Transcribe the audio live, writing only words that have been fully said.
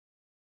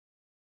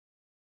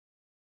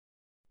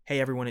Hey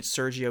everyone, it's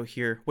Sergio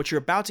here. What you're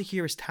about to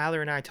hear is Tyler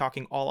and I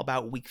talking all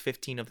about week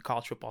 15 of the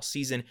college football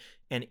season,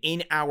 and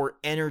in our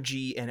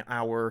energy and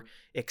our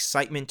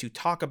excitement to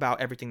talk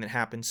about everything that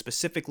happened,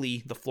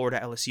 specifically the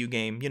Florida LSU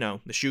game,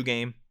 the shoe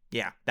game,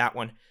 yeah, that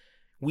one,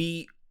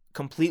 we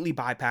completely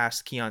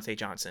bypassed Keontae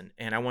Johnson,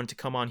 and I wanted to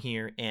come on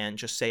here and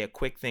just say a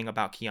quick thing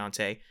about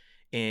Keontae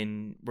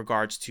in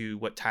regards to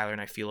what Tyler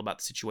and I feel about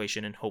the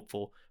situation and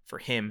hopeful for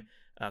him.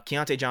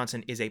 Keontae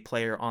Johnson is a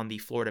player on the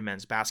Florida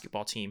men's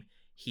basketball team.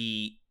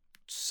 He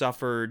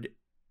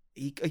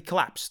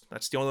collapsed.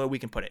 That's the only way we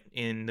can put it.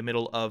 In the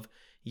middle of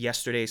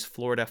yesterday's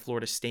Florida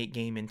State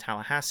game in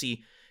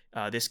Tallahassee.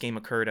 This game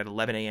occurred at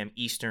 11 a.m.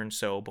 Eastern,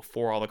 so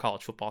before all the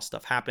college football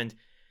stuff happened.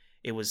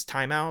 It was a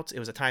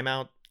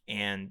timeout,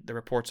 and the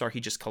reports are he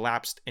just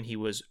collapsed and he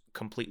was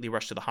completely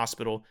rushed to the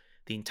hospital.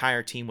 The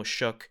entire team was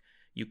shook.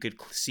 You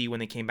could see when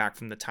they came back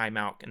from the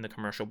timeout and the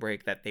commercial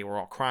break that they were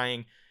all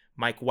crying.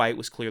 Mike White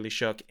was clearly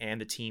shook,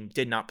 and the team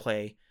did not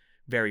play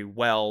very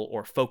well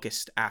or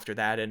focused after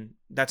that, and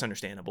that's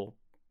understandable.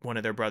 One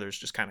of their brothers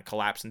just kind of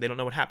collapsed, and they don't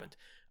know what happened.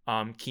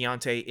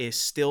 Keontae is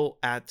still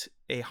at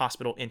a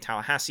hospital in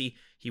Tallahassee.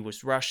 He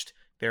was rushed.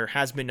 There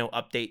has been no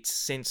updates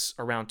since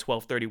around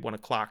 12:30, 1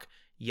 o'clock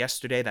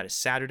yesterday. That is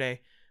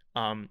Saturday.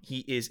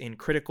 He is in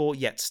critical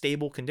yet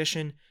stable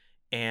condition,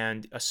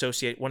 and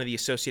one of the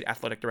associate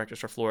athletic directors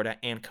for Florida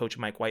and Coach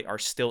Mike White are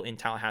still in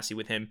Tallahassee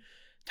with him.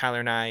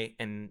 Tyler and I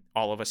and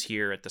all of us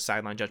here at the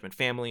Sideline Judgment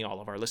family,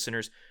 all of our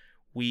listeners,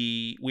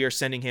 we are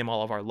sending him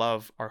all of our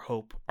love, our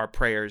hope, our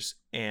prayers,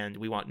 and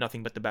we want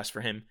nothing but the best for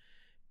him.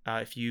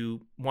 If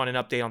you want an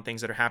update on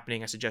things that are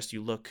happening, I suggest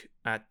you look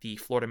at the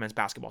Florida men's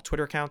basketball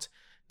Twitter account.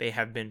 They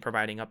have been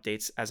providing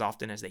updates as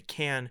often as they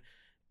can,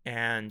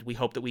 and we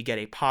hope that we get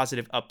a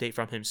positive update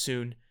from him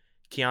soon.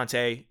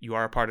 Keontae, you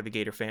are a part of the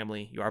Gator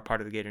family. You are a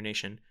part of the Gator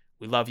Nation.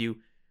 We love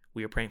you.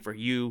 We are praying for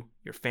you,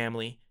 your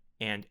family,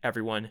 and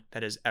everyone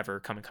that has ever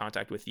come in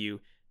contact with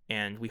you,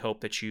 and we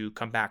hope that you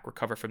come back,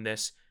 recover from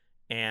this,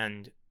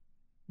 and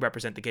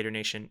represent the Gator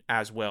Nation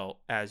as well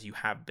as you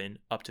have been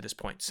up to this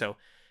point. So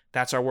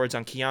that's our words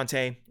on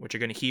Keontae. What you're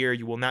going to hear,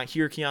 you will not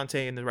hear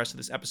Keontae in the rest of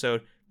this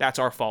episode. That's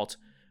our fault.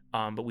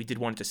 But we did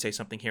want to say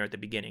something here at the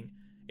beginning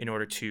in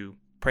order to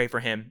pray for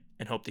him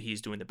and hope that he's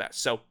doing the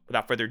best. So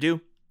without further ado,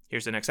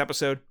 here's the next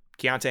episode.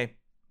 Keontae,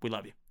 we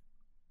love you.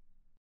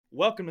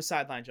 Welcome to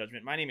Sideline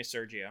Judgment. My name is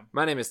Sergio.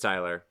 My name is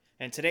Tyler.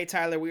 And today,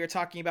 Tyler, we are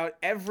talking about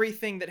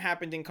everything that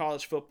happened in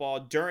college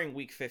football during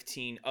Week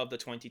 15 of the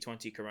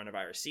 2020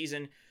 coronavirus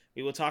season.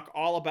 We will talk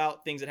all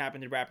about things that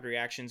happened in Rapid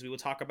Reactions. We will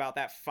talk about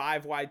that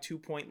 5-wide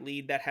 2-point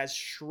lead that has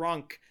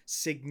shrunk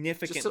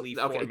significantly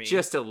for me.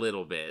 Just a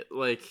little bit.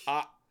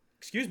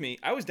 Excuse me,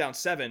 I was down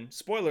 7.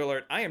 Spoiler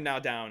alert, I am now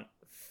down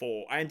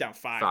 4. I am down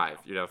 5. 5.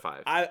 You're down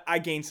 5. I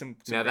gained some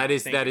now that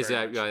is a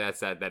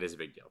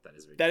big deal.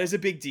 That is a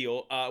big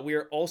deal. We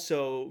are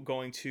also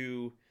going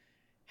to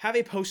have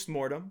a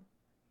post-mortem.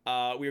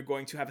 We are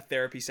going to have a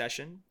therapy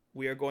session.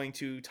 We are going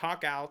to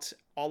talk out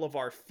all of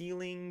our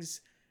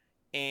feelings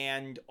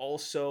and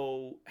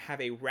also have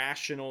a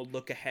rational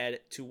look ahead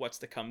to what's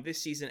to come this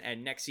season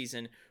and next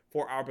season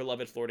for our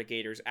beloved Florida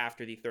Gators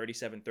after the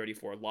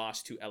 37-34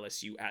 loss to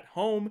LSU at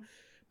home.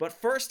 But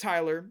first,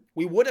 Tyler,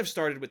 we would have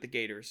started with the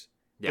Gators.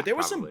 But there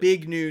was some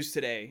big news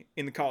today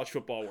in the college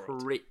football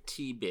world.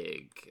 Pretty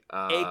big.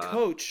 A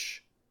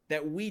coach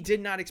that we did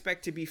not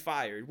expect to be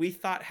fired, we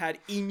thought had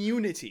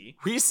immunity.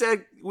 We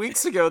said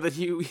weeks ago that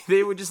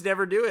they would just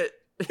never do it,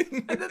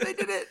 and then they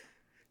did it.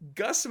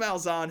 Gus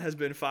Malzahn has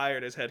been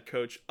fired as head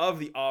coach of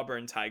the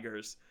Auburn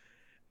Tigers.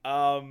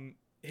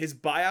 His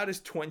buyout is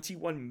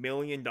 $21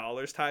 million,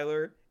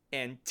 Tyler,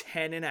 and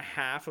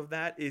 10.5 of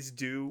that is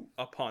due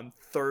upon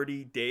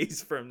 30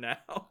 days from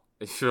now.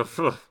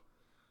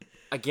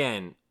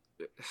 Again,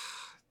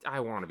 I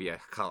want to be a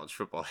college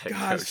football head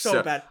coach.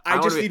 So bad.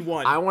 I just need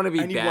one. I want to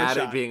be bad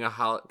at being a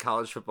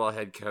college football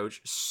head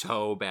coach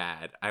so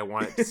bad. I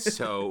want it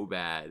so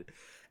bad.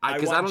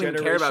 Because I don't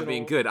even care about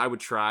being good. I would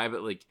try,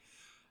 but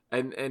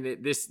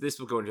this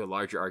will go into a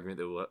larger argument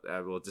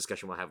that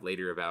discussion we'll have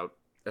later about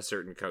a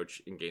certain coach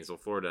in Gainesville,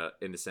 Florida,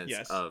 in the sense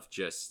of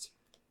just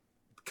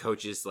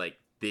coaches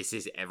this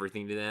is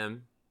everything to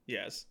them.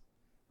 Yes.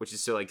 Which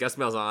is so Gus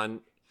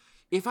Malzahn.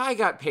 If I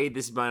got paid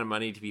this amount of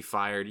money to be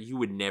fired, you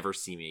would never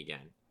see me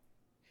again.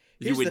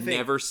 You would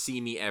never see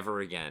me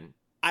ever again.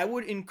 I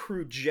would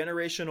accrue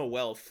generational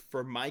wealth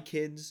for my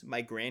kids,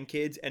 my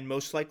grandkids, and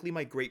most likely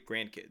my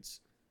great-grandkids.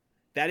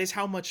 That is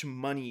how much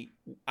money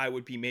I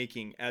would be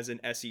making as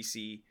an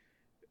SEC,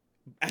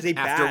 as a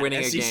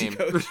bad SEC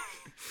coach.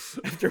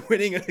 After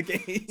winning a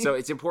game. So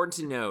it's important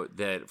to note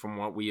that from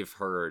what we have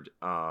heard,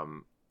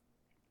 Auburn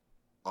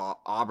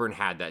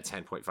had that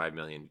 $10.5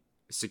 million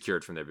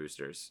secured from their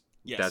boosters.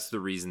 Yes. That's the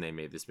reason they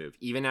made this move,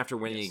 even after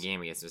winning a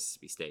game against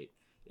Mississippi State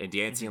and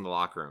dancing in the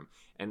locker room.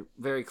 And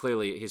very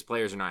clearly, his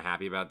players are not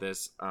happy about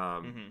this.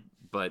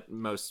 But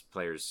most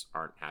players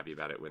aren't happy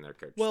about it when their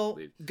coach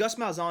leaves. Gus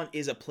Malzahn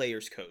is a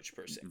player's coach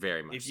per se.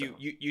 Very much. If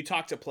you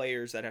talk to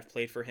players that have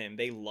played for him,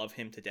 they love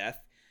him to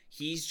death.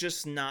 He's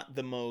just not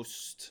the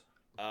most.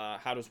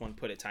 How does one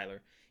put it,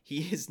 Tyler?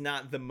 he is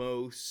not the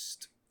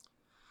most.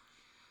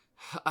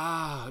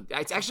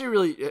 It's actually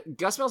really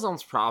Gus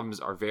Malzahn's problems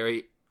are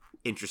very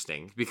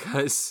interesting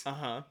because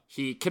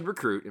he can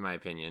recruit, in my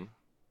opinion.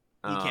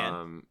 He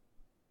can.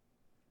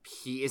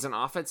 He is an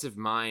offensive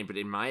mind, but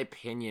in my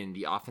opinion,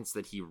 the offense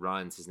that he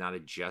runs has not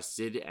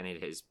adjusted, and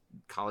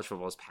college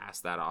football has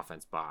passed that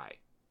offense by.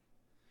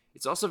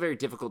 It's also very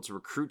difficult to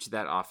recruit to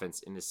that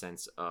offense in the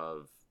sense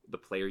of the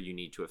player you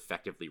need to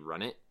effectively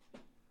run it.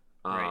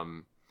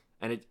 Right.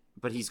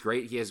 But he's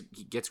great. He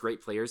gets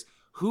great players.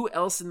 Who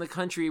else in the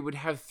country would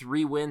have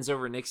 3 wins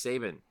over Nick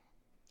Saban?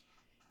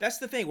 That's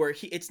the thing where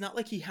it's not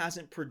like he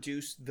hasn't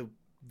produced the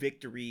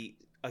victory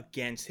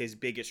against his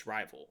biggest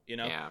rival,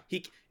 Yeah.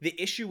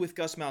 The issue with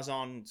Gus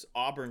Malzahn's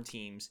Auburn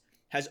teams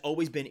has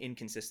always been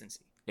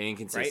inconsistency.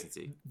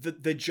 Right?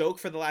 The joke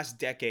for the last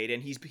decade,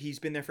 and he's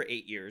been there for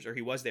 8 years, or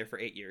he was there for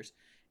 8 years,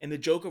 and the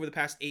joke over the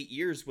past 8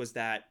 years was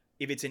that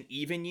if it's an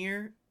even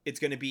year,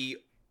 it's going to be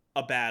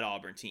a bad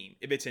Auburn team.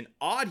 If it's an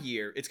odd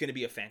year, it's going to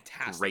be a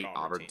fantastic great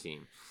Auburn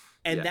team.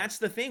 And that's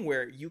the thing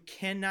where you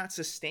cannot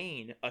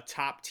sustain a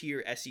top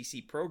tier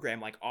SEC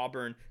program like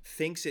Auburn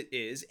thinks it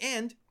is,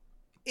 and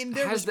in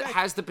their has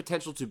the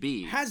potential to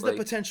be. The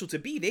potential to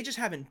be. They just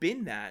haven't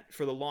been that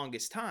for the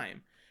longest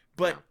time.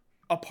 But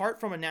apart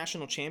from a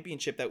national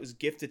championship that was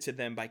gifted to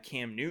them by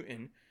Cam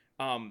Newton,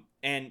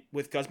 and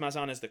with Gus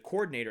Malzahn as the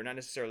coordinator, not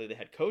necessarily the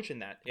head coach in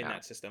that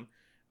system,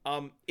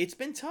 it's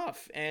been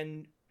tough.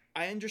 And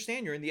I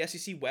understand you're in the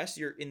SEC West.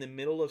 You're in the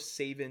middle of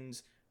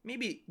Saban's,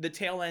 maybe the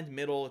tail end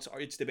middle.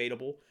 It's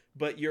debatable,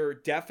 but you're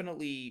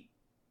definitely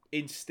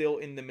still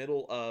in the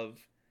middle of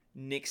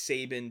Nick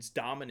Saban's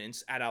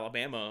dominance at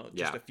Alabama,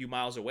 just a few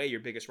miles away, your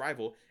biggest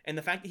rival, and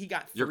the fact that he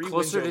got 3 wins. You're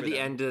closer to the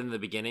end than the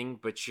beginning,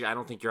 but I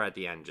don't think you're at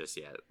the end just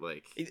yet.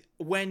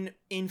 When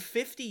in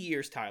 50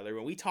 years, Tyler,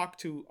 when we talk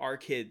to our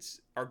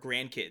kids, our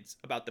grandkids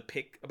about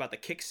the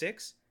kick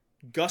six,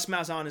 Gus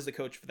Malzahn is the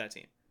coach for that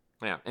team.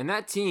 Yeah, and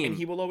that team and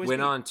he will always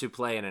went on to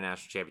play in a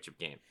national championship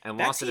game and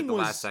lost it at the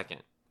last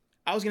second.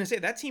 I was going to say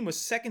that team was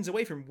seconds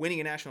away from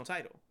winning a national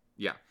title.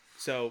 Yeah.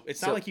 So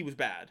it's not like he was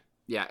bad.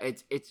 Yeah,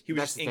 he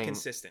was just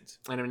inconsistent.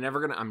 And I'm never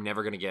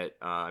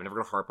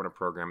gonna harp on a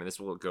program, and this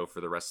will go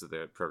for the rest of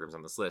the programs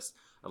on this list.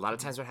 A lot of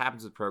times, what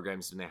happens with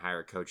programs when they hire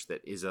a coach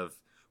that is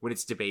when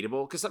it's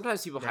debatable, because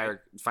sometimes people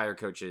fire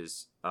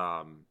coaches,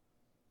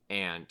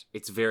 and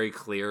it's very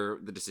clear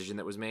the decision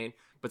that was made.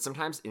 But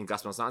sometimes, in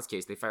Gus Malzahn's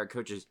case, they fire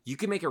coaches. You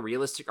can make a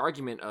realistic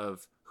argument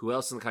of who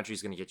else in the country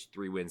is going to get you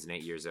 3 wins in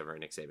 8 years over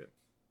Nick Saban.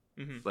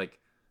 Mm-hmm. Like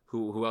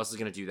who else is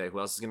going to do that? Who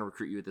else is going to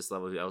recruit you at this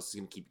level? Who else is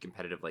going to keep you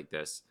competitive like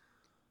this?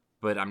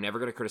 But I'm never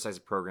going to criticize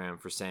a program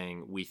for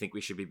saying we think we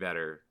should be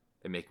better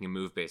and making a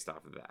move based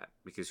off of that.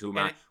 Because who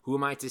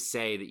am I to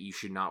say that you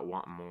should not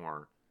want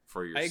more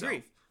for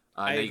yourself?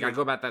 I agree. You got to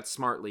go about that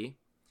smartly.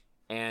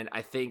 And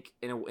I think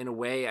in a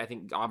way, I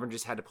think Auburn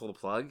just had to pull the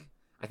plug.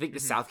 I think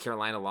the South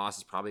Carolina loss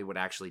is probably what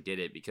actually did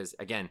it, because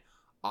again,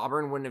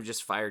 Auburn wouldn't have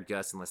just fired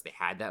Gus unless they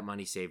had that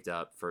money saved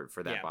up for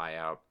that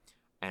buyout,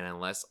 and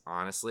unless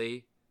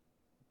honestly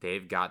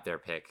they've got their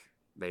pick.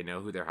 They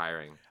know who they're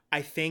hiring.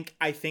 I think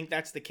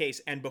that's the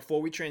case. And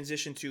before we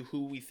transition to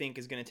who we think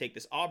is going to take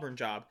this Auburn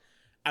job,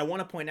 I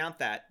want to point out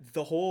that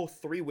the whole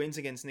 3 wins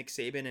against Nick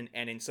Saban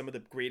and in some of the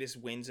greatest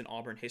wins in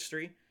Auburn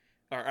history,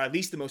 or at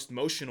least the most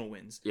emotional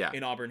wins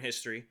in Auburn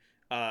history,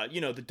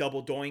 the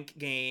double doink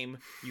game,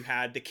 you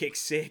had the kick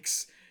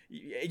six,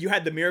 you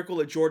had the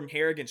miracle of Jordan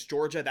Hare against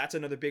Georgia. That's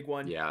another big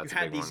one. Yeah, you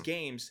had these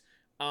games.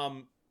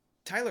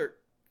 Tyler,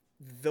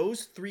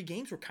 those 3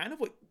 games were kind of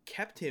what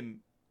kept him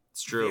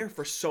there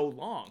for so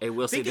long.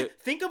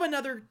 Think of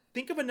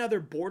another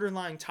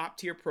borderline top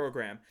tier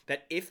program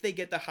that, if they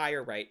get the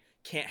hire right,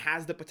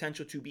 has the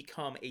potential to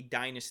become a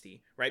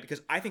dynasty, right?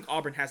 Because I think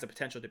Auburn has the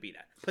potential to be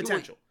that.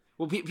 Potential.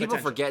 Well, people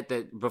forget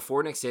that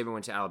before Nick Saban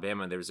went to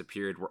Alabama, there was a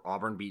period where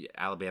Auburn beat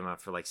Alabama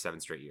for like 7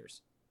 straight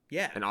years.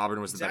 Yeah. And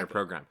Auburn was the better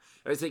program.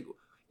 I think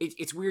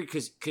it's weird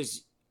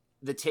because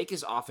the take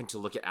is often to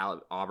look at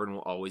Auburn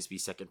will always be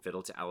second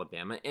fiddle to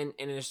Alabama. And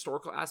in a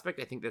historical aspect,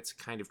 I think that's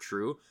kind of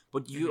true.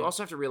 But you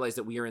also have to realize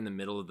that we are in the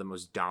middle of the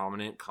most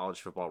dominant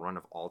college football run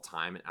of all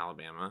time in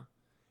Alabama.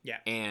 Yeah.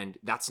 And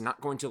that's not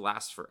going to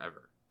last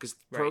forever. Because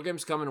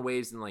programs come in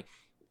waves, and like,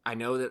 I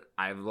know that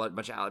I have a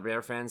bunch of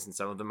Alabama fans, and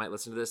some of them might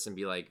listen to this and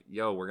be like,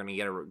 yo, we're going to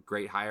get a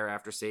great hire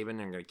after Saban, and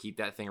we're going to keep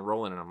that thing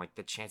rolling. And I'm like,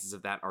 the chances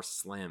of that are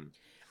slim.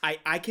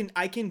 I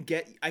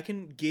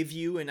can give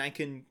you, and I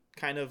can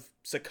kind of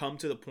succumb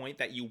to the point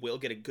that you will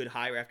get a good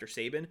hire after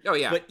Saban. Oh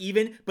yeah. But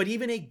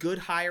even a good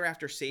hire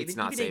after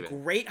Saban, a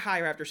great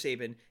hire after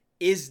Saban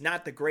is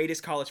not the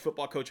greatest college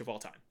football coach of all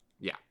time.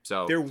 Yeah.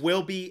 So there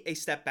will be a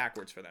step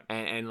backwards for them.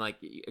 And like,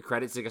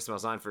 credit to Gus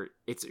Malzahn for,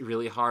 it's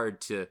really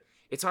hard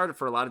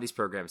for a lot of these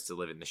programs to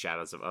live in the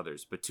shadows of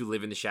others, but to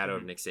live in the shadow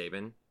of Nick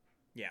Saban.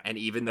 Yeah. And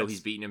even though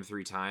he's beaten him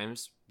 3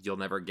 times, you'll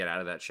never get out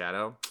of that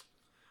shadow.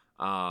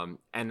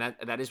 And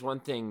that is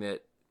one thing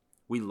that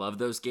we love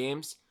those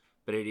games,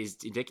 but it is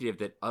indicative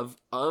that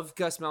of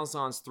Gus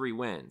Malzahn's 3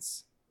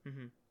 wins,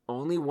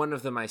 only one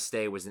of them I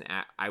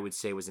would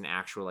say was an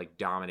actual like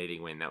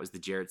dominating win. That was the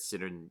Jarrett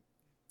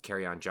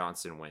Kerryon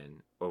Johnson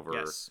win over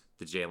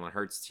the Jalen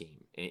Hurts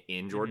team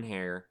in Jordan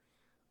Hare.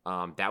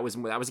 That was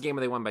a game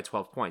where they won by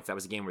 12 points. That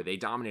was a game where they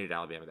dominated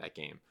Alabama that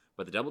game.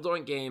 But the double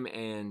doink game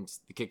and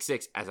the kick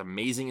six, as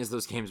amazing as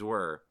those games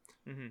were,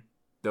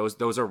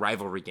 those are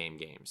rivalry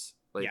games.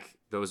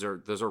 Those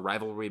are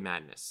rivalry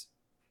madness.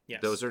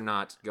 Yes. Those are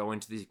not go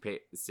into the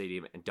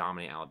stadium and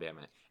dominate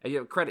Alabama.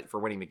 And credit for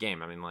winning the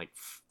game. I mean,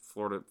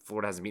 Florida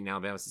hasn't beaten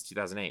Alabama since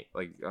 2008.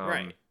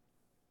 Right.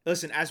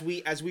 Listen, as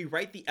we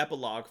write the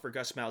epilogue for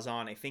Gus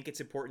Malzahn, I think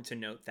it's important to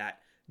note that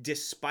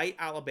despite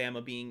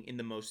Alabama being in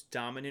the most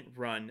dominant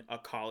run a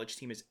college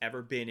team has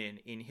ever been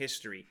in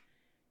history,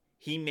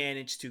 he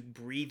managed to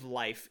breathe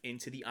life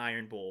into the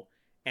Iron Bowl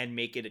and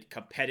make it a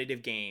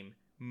competitive game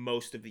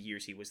most of the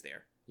years he was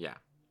there. Yeah.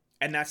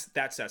 And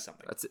that says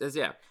something. That's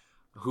yeah.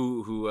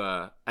 Who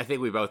I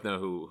think we both know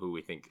who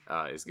we think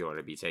is going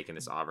to be taking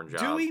this Auburn job.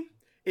 Do we?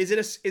 Is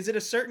it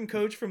a certain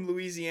coach from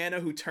Louisiana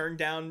who turned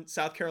down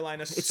South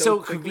Carolina It's so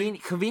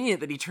convenient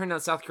that he turned down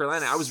South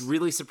Carolina. I was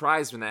really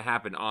surprised when that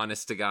happened,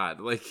 honest to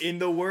God. In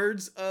the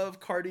words of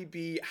Cardi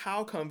B,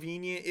 how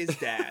convenient is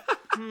that?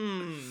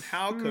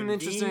 How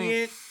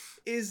convenient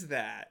is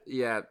that?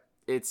 Yeah,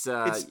 it's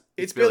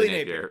Billy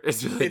Napier.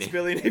 It's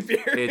Billy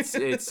Napier.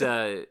 It's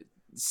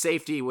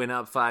safety went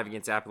up 5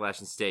 against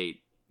Appalachian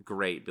State.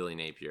 Great, Billy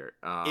Napier.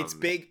 It's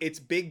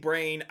big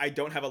brain. I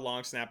don't have a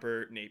long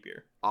snapper,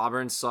 Napier.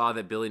 Auburn saw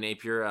that Billy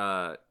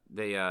Napier,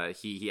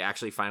 he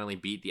actually finally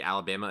beat the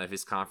Alabama of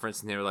his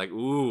conference, and they were like,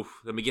 "Ooh,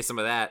 let me get some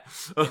of that."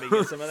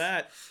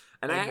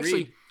 And I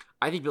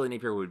think Billy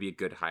Napier would be a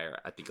good hire.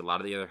 I think a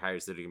lot of the other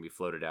hires that are going to be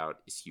floated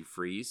out is Hugh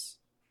Freeze.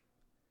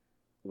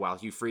 While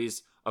Hugh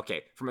Freeze,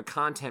 okay, from a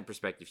content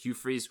perspective, Hugh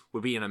Freeze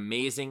would be an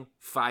amazing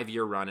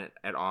 5-year run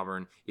at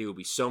Auburn. It would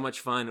be so much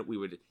fun.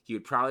 He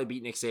would probably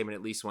beat Nick Saban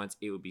at least once.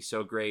 It would be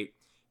so great.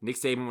 Nick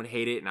Saban would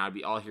hate it, and I'd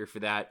be all here for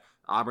that.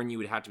 Auburn, you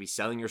would have to be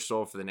selling your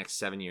soul for the next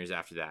 7 years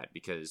after that,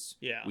 because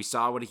we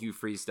saw what a Hugh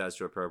Freeze does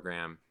to a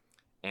program,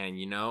 and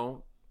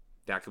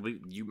that could be,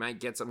 you might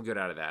get something good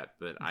out of that,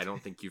 but I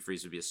don't think Hugh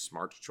Freeze would be a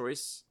smart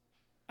choice.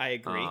 I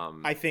agree.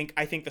 I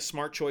think the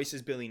smart choice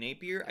is Billy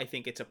Napier. I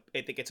think it's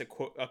a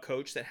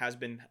coach that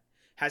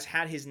has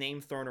had his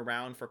name thrown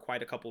around for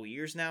quite a couple of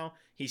years now.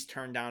 He's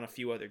turned down a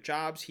few other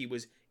jobs. He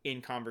was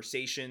in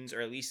conversations,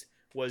 or at least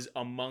was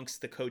amongst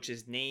the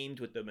coaches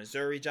named with the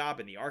Missouri job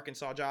and the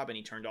Arkansas job, and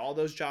he turned all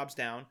those jobs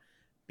down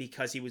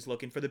because he was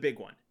looking for the big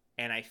one.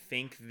 And I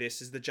think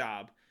this is the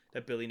job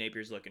that Billy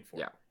Napier's looking for.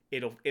 Yeah.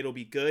 It'll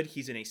be good.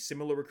 He's in a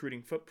similar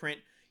recruiting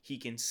footprint. He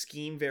can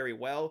scheme very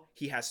well.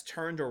 He has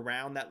turned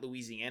around that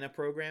Louisiana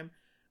program.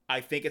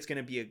 I think it's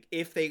going to be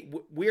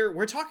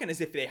we're talking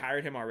as if they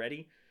hired him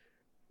already.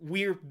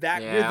 We're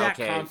that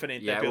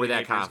confident that Billy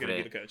Napier is going to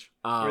be the coach.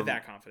 We're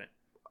that confident.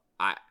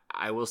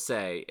 I will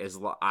say,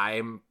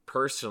 I'm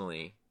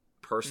personal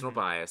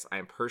bias. I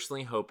am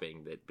personally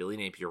hoping that Billy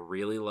Napier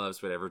really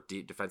loves whatever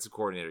defensive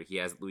coordinator he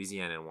has at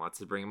Louisiana and wants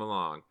to bring him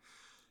along,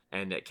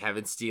 and that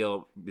Kevin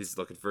Steele is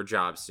looking for a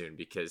job soon,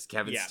 because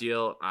Kevin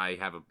Steele,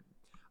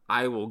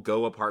 I will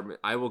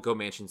go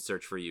mansion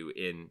search for you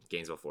in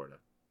Gainesville, Florida,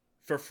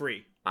 for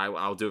free.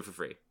 I'll do it for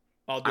free.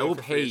 I will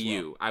pay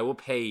you. I will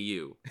pay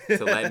you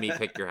to let me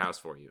pick your house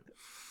for you.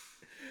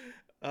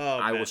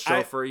 I will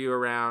chauffeur you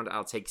around.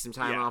 I'll take some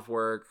time off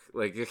work.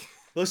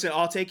 Listen,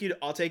 I'll take you to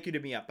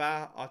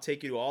Miapa. I'll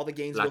take you to all the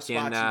Gainesville spots you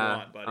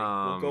want, buddy.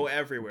 We'll go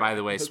everywhere. By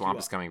the way, Swamp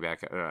is coming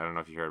back. I don't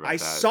know if you heard about that. I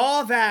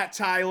saw that,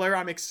 Tyler.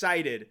 I'm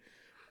excited.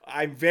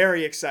 I'm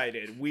very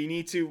excited. We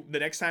need to, the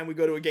next time we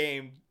go to a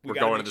game, we're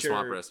going to the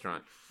Swamp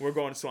restaurant. We're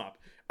going to Swamp.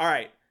 All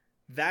right.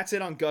 That's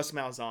it on Gus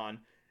Malzahn.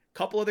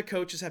 Couple other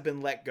coaches have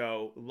been let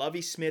go.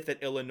 Lovie Smith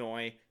at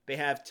Illinois.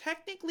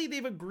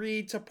 They've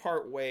agreed to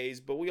part ways,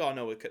 but we all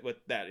know what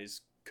that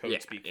is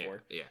code speak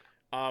for. Yeah.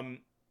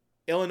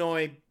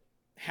 Illinois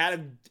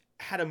had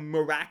a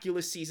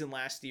miraculous season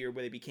last year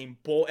where they became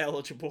bowl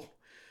eligible.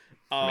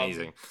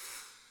 Amazing.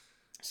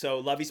 So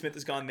Lovie Smith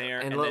has gone there.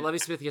 And Lovie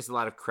Smith gets a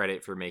lot of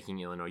credit for making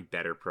Illinois a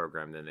better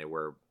program than they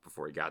were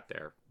before he got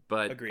there.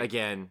 But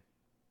again,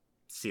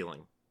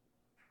 ceiling.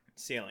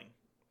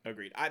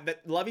 Agreed.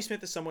 But Lovie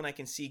Smith is someone I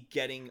can see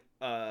getting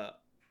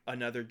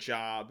another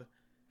job,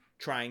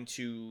 trying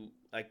to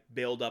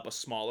build up a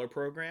smaller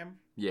program.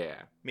 Yeah.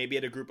 Maybe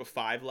at a group of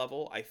 5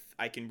 level.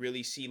 I can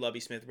really see Lovie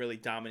Smith really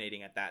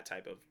dominating at that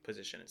type of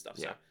position and stuff.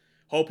 Yeah. So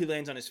hope he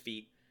lands on his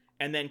feet.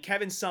 And then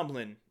Kevin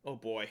Sumlin. Oh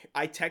boy.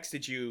 I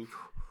texted you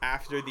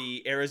after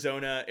the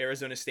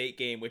Arizona State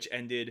game, which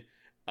ended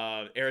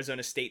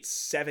Arizona State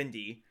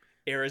 70,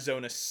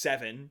 Arizona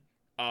 7,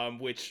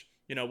 which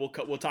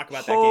we'll talk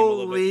about that game a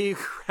little bit. Holy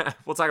crap.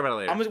 We'll talk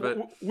about it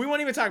later. We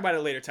won't even talk about it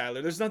later,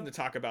 Tyler. There's nothing to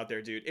talk about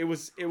there, dude. It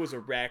was a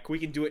wreck. We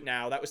can do it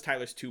now. That was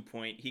Tyler's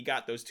 2-point. He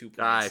got those 2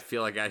 points. I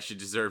feel like I should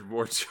deserve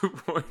more 2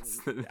 points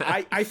than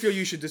that. I feel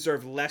you should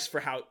deserve less for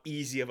how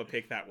easy of a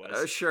pick that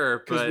was. Sure,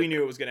 because we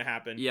knew it was going to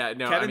happen. Yeah,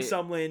 no, Kevin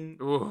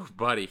Sumlin, ooh,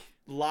 buddy,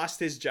 lost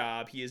his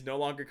job. He is no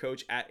longer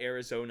coach at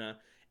Arizona.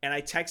 And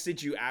I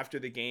texted you after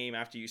the game,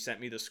 after you sent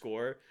me the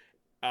score.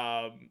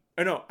 Oh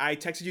no, I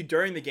texted you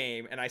during the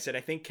game and I said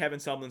I think Kevin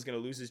Sumlin's going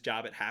to lose his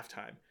job at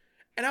halftime,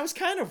 and I was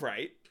kind of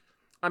right.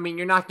 I mean,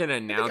 you're not going to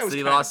announce that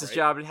he lost his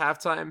job at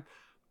halftime,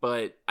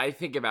 but I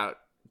think about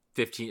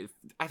 15.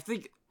 I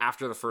think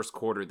after the first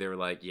quarter, they were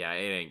like, "Yeah,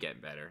 it ain't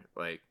getting better."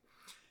 Like,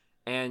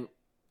 and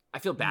I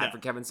feel bad for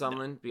Kevin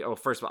Sumlin. No. Well,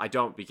 first of all, I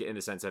don't, in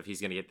the sense of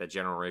he's going to get that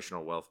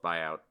generational wealth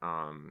buyout.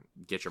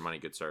 Get your money,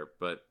 good sir.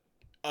 But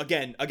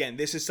again,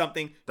 this is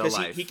something because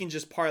he can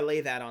just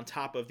parlay that on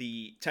top of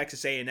the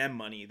Texas A&M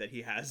money that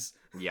he has.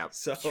 Yep.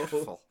 So.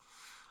 Careful.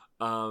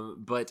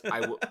 But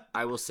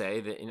I will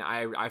say that, and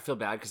I feel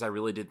bad because I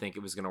really did think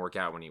it was going to work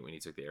out when he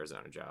took the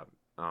Arizona job.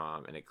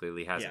 And it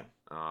clearly hasn't.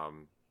 Yeah.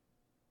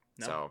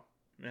 No, so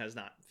it has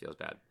not. Feels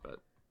bad, but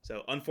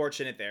so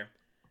unfortunate there.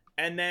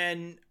 And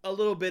then a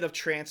little bit of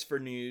transfer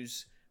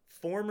news.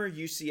 Former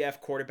UCF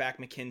quarterback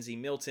Mackenzie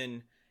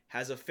Milton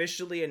has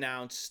officially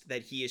announced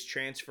that he is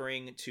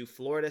transferring to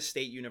Florida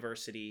State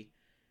University.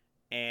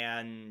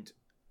 And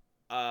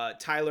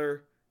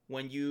Tyler,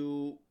 when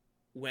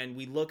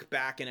we look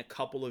back in a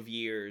couple of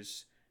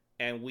years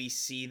and we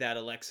see that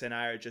Alexa and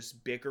I are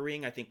just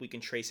bickering, I think we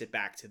can trace it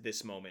back to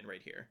this moment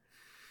right here.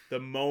 The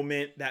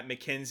moment that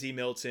Mackenzie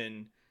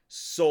Milton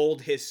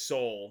sold his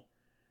soul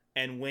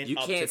and went up to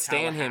Tallahassee. You can't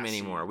stand him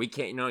anymore. We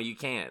can't. No, you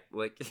can't.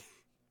 Like,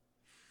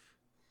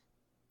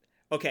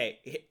 okay,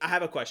 I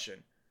have a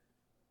question.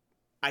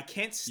 I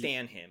can't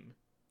stand him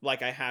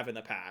like I have in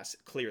the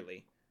past,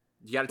 clearly.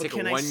 You got to take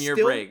a 1 year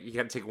break. You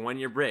got to take a 1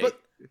 year break.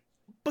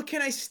 But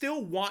can I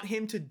still want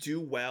him to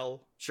do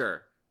well?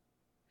 Sure.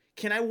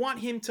 Can I want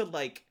him to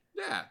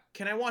Yeah.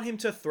 Can I want him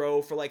to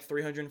throw for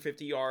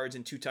 350 yards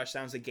and 2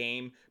 touchdowns a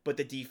game, but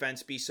the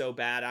defense be so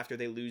bad after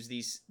they lose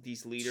these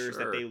leaders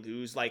that they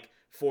lose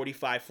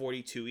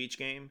 45-42 each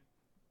game?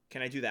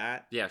 Can I do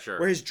that? Yeah, sure.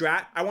 Where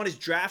I want his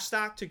draft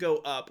stock to go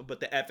up, but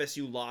the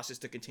FSU losses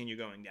to continue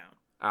going down.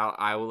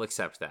 I will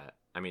accept that.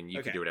 I mean,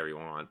 you can do whatever you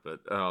want, but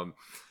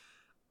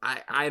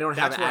I don't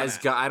have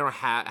I don't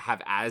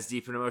have as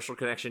deep an emotional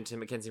connection to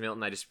Mackenzie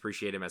Milton. I just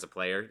appreciate him as a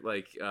player.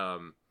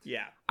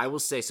 Yeah. I will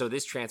say, so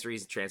this transfer,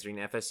 he's transferring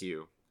to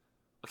FSU.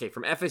 Okay,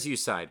 from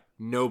FSU's side,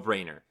 no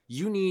brainer.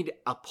 You need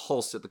a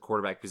pulse at the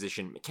quarterback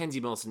position. Mackenzie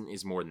Milton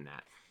is more than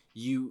that.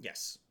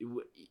 Yes.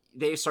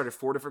 They started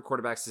 4 different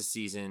quarterbacks this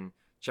season.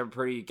 Shepard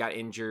Purdy got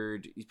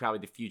injured. He's probably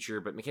the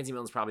future, but Mackenzie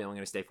Milton's probably only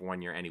going to stay for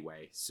 1 year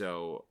anyway.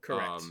 So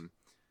correct.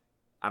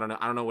 I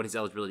don't know what his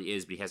eligibility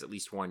is, but he has at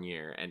least 1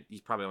 year, and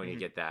he's probably only going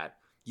to get that.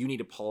 You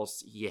need a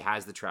pulse. He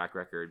has the track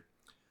record.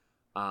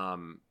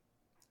 From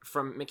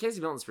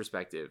Mackenzie Milton's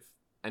perspective,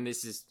 and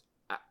this is,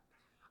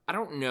 I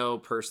don't know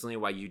personally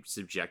why you'd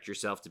subject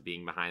yourself to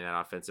being behind that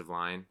offensive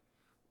line,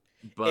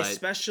 but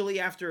especially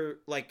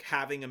after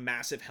having a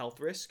massive health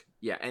risk.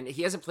 Yeah, and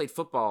he hasn't played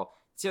football.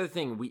 It's the other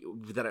thing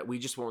we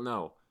just won't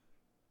know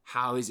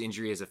how his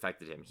injury has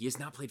affected him. He has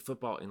not played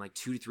football in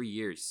 2 to 3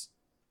 years.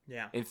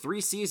 Yeah. In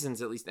 3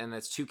 seasons at least, and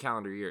that's 2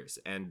 calendar years,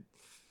 and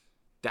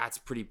that's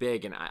pretty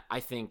big. And I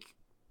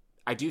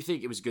do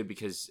think it was good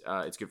because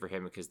it's good for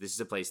him because this is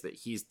a place that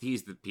he's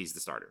the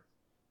starter.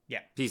 Yeah,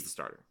 he's the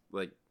starter.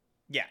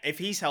 Yeah, if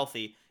he's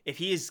healthy, if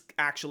he is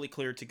actually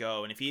cleared to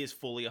go, and if he is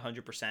fully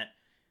 100%,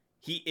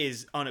 he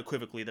is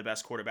unequivocally the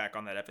best quarterback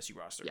on that FSU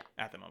roster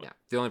at the moment. Yeah.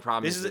 The only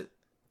problem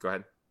go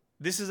ahead.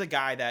 This is a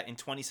guy that in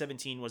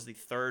 2017 was the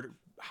 3rd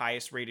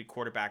highest rated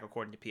quarterback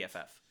according to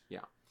PFF.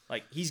 Yeah.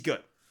 He's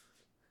good.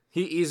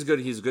 He's good.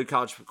 He's a good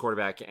college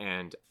quarterback,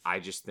 and I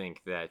just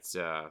think that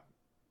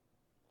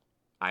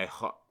I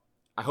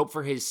hope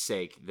for his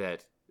sake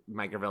that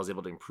Mike Norvell is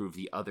able to improve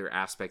the other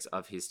aspects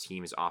of his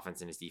team, his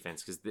offense and his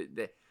defense, because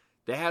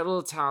they had a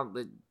little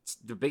talent.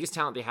 The biggest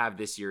talent they have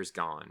this year is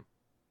gone.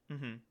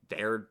 Mm-hmm.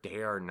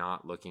 They are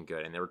not looking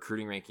good, and their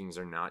recruiting rankings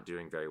are not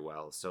doing very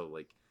well. So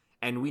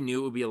and we knew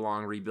it would be a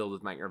long rebuild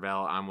with Mike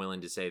Norvell. I'm willing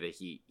to say that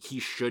he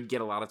should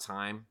get a lot of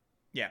time.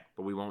 Yeah,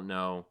 but we won't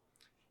know.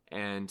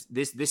 And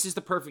this is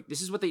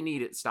this is what they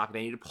need at Stockton.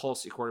 They need a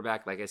pulse at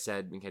quarterback. Like I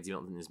said, Mackenzie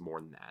Milton is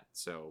more than that.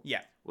 So yeah,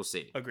 we'll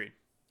see. Agreed.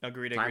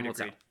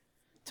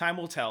 Time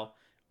will tell.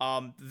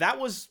 That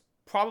was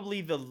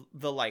probably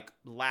the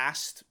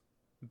last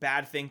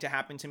bad thing to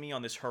happen to me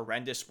on this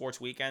horrendous sports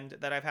weekend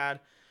that I've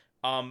had.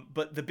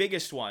 But the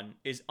biggest one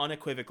is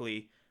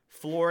unequivocally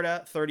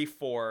Florida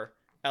 34,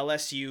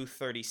 LSU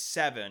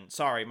 37.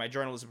 Sorry, my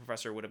journalism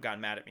professor would have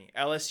gotten mad at me.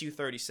 LSU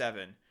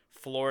 37,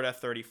 Florida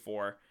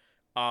 34.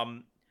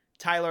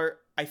 Tyler,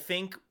 I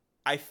think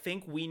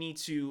we need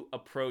to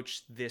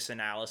approach this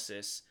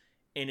analysis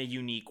in a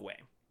unique way.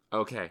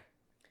 Okay.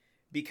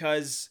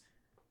 Because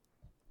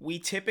we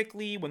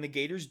typically, when the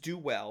Gators do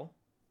well,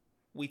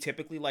 we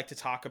typically like to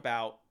talk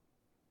about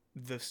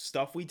the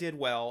stuff we did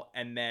well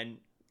and then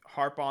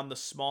harp on the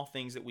small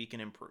things that we can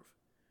improve.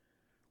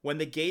 When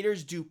the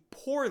Gators do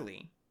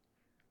poorly,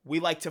 we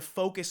like to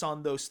focus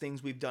on those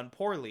things we've done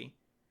poorly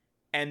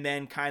and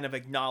then kind of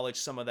acknowledge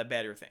some of the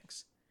better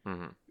things.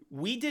 Mm-hmm.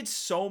 We did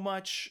so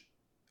much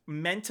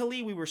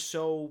mentally. We were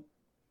so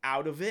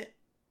out of it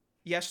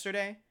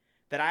yesterday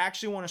that I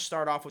actually want to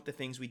start off with the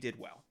things we did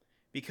well,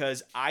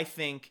 because I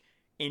think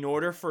in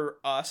order for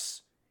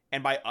us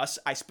and by us,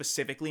 I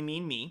specifically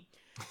mean me,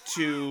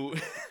 to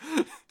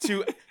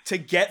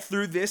get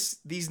through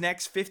these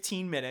next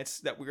 15 minutes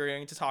that we're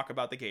going to talk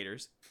about the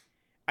Gators,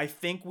 I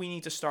think we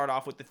need to start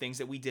off with the things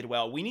that we did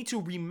well. We need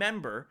to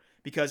remember,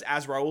 because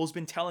as Raul's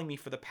been telling me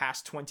for the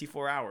past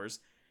 24 hours,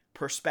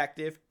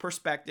 perspective.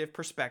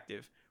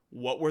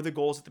 What were the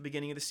goals at the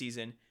beginning of the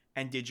season,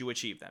 and did you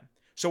achieve them?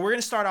 So we're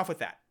going to start off with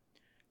that.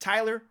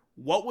 Tyler,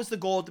 what was the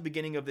goal at the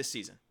beginning of this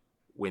season?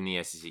 Win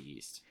the SEC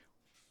East.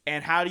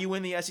 And how do you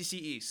win the SEC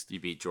East? You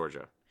beat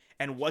Georgia.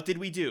 And what did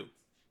we do?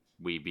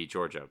 We beat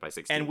Georgia by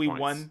 16 and we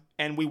won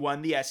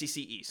the SEC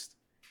East.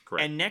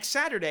 Correct. And next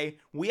Saturday,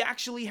 we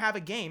actually have a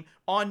game.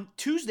 On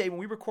Tuesday, when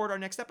we record our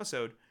next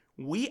episode,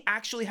 we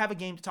actually have a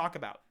game to talk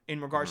about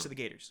in regards to the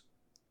Gators.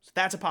 So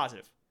that's a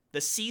positive.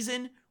 The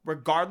season,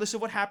 regardless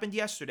of what happened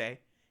yesterday,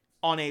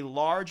 on a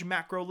large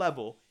macro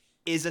level,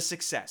 is a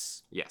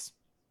success. Yes.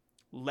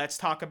 Let's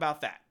talk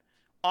about that.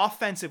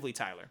 Offensively,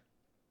 Tyler,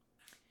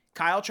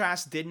 Kyle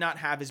Trask did not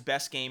have his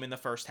best game in the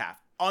first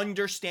half.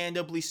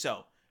 Understandably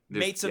so.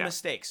 Made some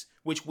mistakes,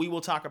 which we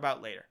will talk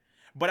about later.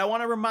 But I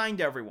want to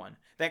remind everyone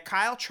that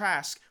Kyle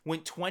Trask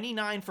went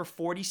 29 for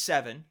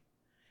 47,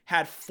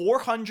 had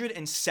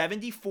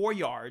 474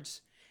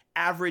 yards,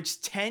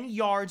 averaged 10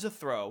 yards a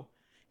throw,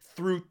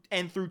 threw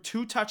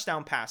 2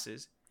 touchdown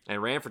passes.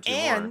 And ran for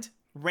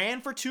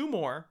 2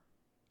 more.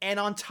 And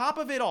on top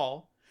of it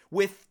all,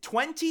 with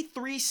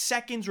 23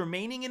 seconds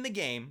remaining in the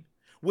game,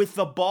 with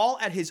the ball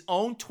at his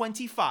own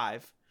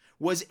 25,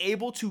 was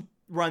able to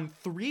run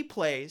 3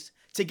 plays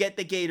to get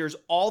the Gators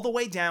all the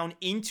way down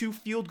into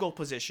field goal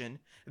position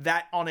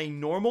that on a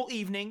normal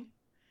evening,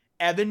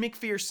 Evan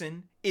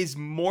McPherson is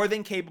more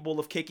than capable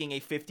of kicking a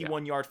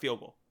 51-yard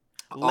field goal.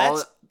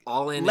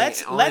 All in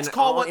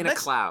a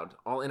cloud.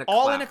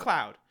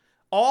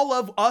 All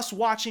of us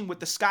watching with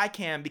the sky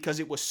cam because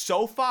it was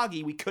so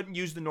foggy we couldn't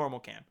use the normal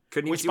cam.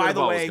 Couldn't even see where the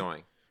ball was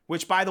going.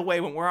 Which, by the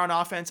way, when we're on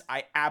offense,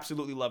 I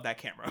absolutely love that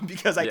camera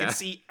because I can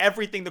see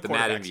everything the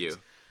quarterback sees.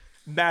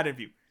 Madden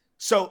view.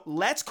 So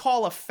let's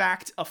call a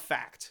fact a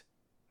fact.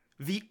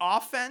 The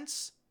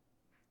offense,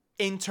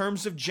 in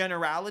terms of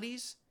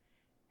generalities,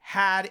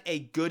 had a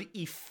good,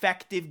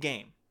 effective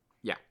game.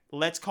 Yeah.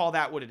 Let's call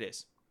that what it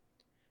is.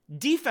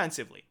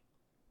 Defensively,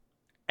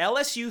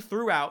 LSU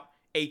threw out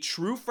a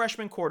true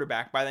freshman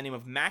quarterback by the name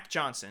of Mac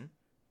Johnson,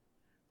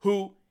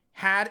 who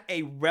had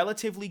a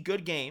relatively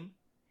good game.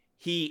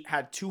 He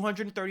had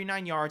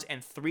 239 yards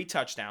and 3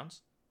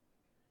 touchdowns.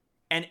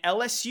 And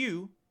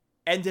LSU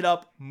ended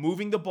up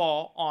moving the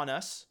ball on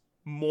us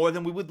more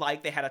than we would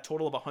like. They had a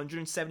total of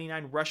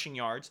 179 rushing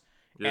yards.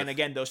 Yes. And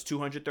again, those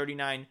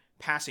 239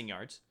 passing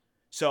yards.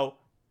 So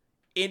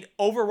in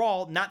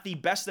overall, not the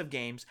best of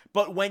games,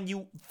 but when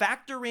you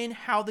factor in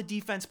how the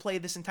defense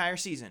played this entire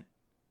season,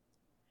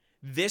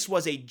 this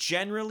was a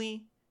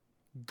generally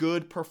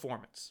good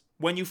performance.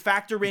 When you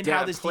factor in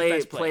how this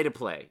defense played. Play to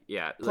play.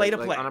 Yeah. Play to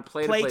play. On a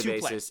play to play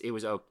basis, it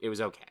was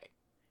okay.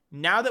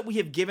 Now that we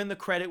have given the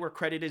credit where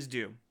credit is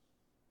due,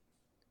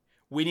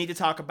 we need to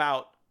talk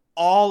about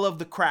all of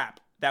the crap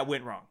that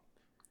went wrong.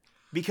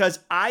 Because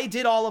I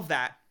did all of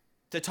that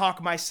to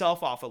talk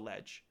myself off a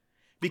ledge.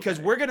 Because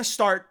we're going to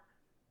start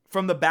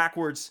from the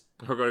backwards.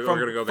 We're going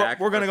to go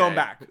back? We're going to go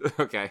back.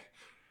 Okay.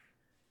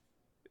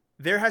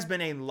 There has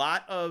been a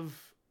lot of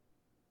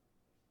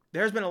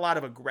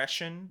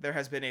aggression. There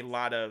has been a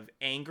lot of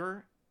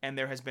anger. And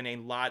there has been a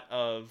lot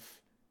of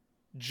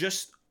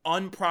just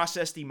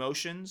unprocessed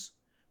emotions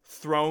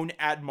thrown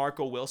at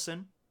Marco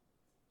Wilson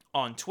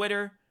on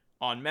Twitter,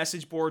 on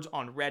message boards,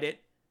 on Reddit.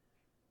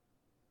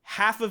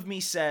 Half of me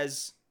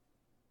says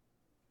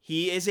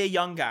he is a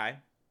young guy.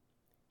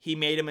 He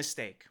made a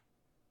mistake.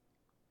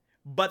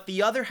 But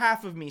the other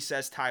half of me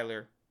says,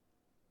 Tyler,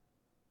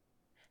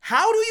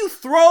 how do you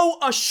throw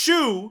a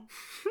shoe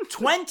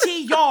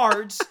 20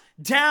 yards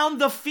down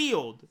the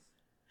field?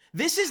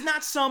 This is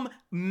not some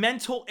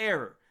mental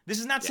error. This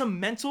is not some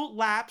mental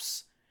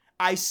lapse.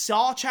 I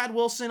saw Chad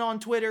Wilson on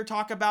Twitter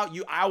talk about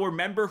you. I'll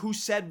remember who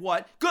said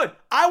what. Good.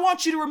 I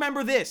want you to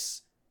remember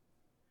this.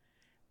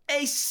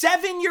 A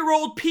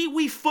 7-year-old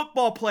Pee-wee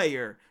football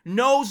player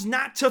knows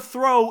not to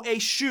throw a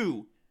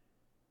shoe.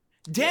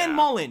 Dan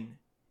Mullen,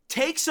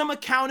 take some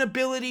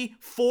accountability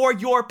for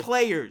your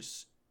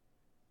players.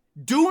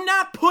 Do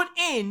not put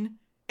in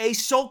a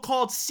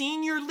so-called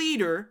senior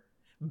leader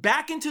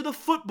back into the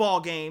football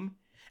game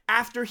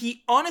after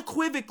he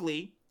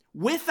unequivocally,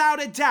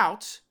 without a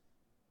doubt,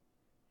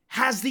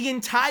 has the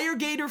entire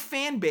Gator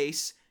fan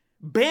base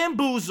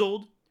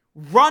bamboozled,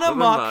 run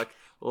amok,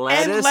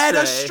 and led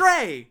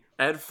astray.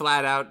 And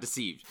flat out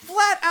deceived.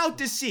 Flat out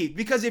deceived.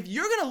 Because if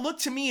you're going to look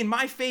to me in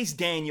my face,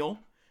 Daniel,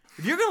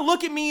 if you're going to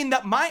look at me in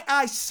my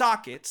eye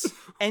sockets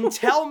and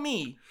tell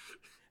me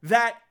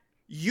that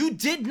you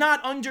did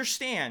not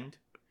understand,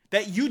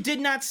 that you did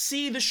not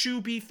see the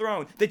shoe be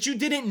thrown, that you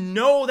didn't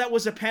know that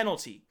was a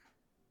penalty,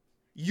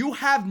 you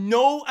have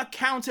no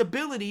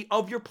accountability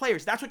of your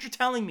players. That's what you're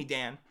telling me,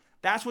 Dan.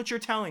 That's what you're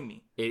telling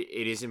me.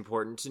 It is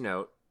important to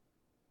note,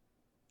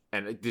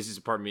 and this is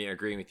part of me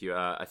agreeing with you.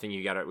 I think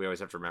we always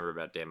have to remember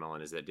about Dan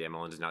Mullen is that Dan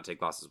Mullen does not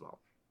take losses well.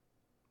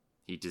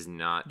 He does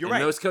not. You're and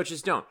right. Most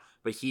coaches don't,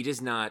 but he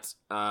does not.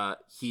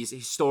 He's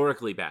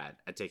historically bad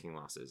at taking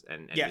losses.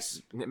 And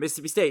yes,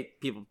 Mississippi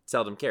State, people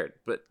seldom cared.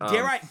 But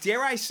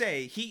dare I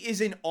say he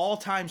is an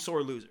all-time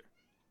sore loser.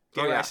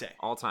 Dare I say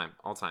all time.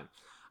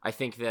 I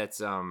think that.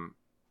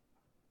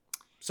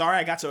 Sorry,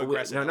 I got so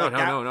aggressive. No.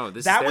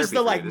 That was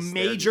the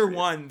major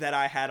one that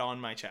I had on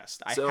my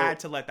chest. I had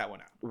to let that one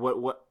out.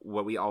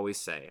 What we always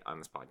say on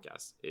this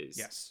podcast is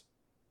yes,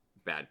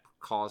 bad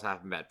calls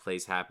happen, bad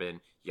plays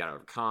happen. You got to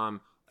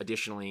overcome.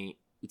 Additionally,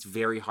 it's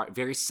very hard.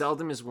 Very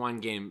seldom is one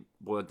game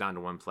boiled down to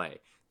one play.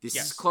 This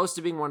is close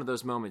to being one of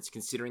those moments,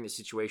 considering the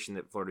situation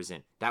that Florida's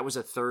in. That was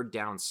a third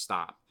down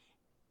stop.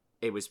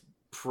 It was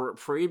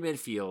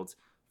pre-midfield.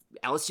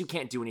 LSU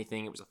can't do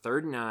anything. It was a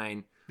 3rd and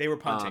 9. They were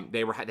punting.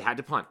 They had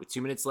to punt with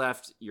 2 minutes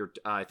left.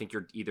 I think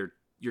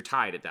you're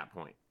tied at that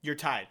point. You're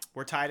tied.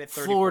 We're tied at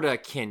 30.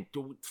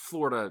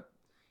 Florida.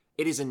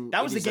 It is an.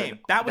 That was the game.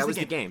 That was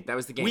the game. That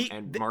was the game.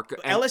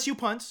 LSU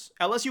punts.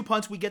 LSU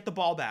punts. We get the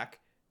ball back.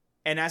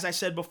 And as I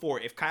said before,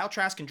 if Kyle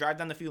Trask can drive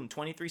down the field in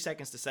 23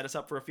 seconds to set us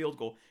up for a field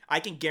goal, I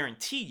can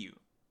guarantee you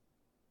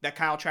that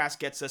Kyle Trask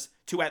gets us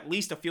to at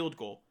least a field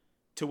goal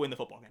to win the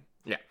football game.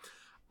 Yeah,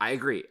 I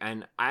agree.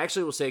 And I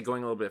actually will say,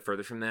 going a little bit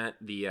further from that,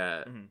 the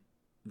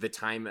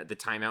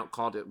timeout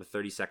called it with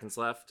 30 seconds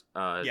left.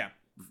 When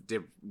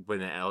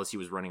the LSU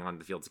was running on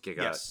the field to kick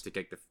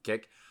the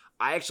kick.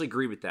 I actually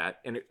agree with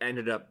that, and it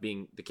ended up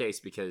being the case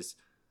because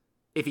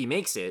if he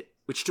makes it,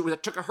 which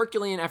took a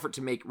Herculean effort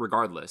to make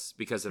regardless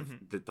because of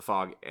the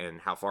fog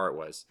and how far it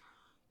was,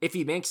 if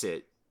he makes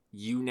it,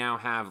 you now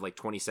have like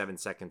 27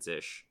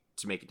 seconds-ish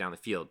to make it down the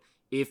field.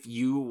 If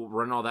you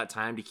run all that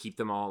time to keep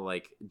them all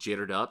like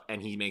jittered up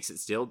and he makes it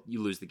still,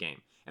 you lose the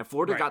game. And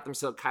Florida got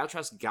themselves, Kyle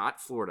Trask got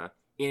Florida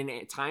in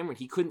a time when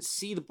he couldn't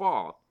see the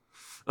ball.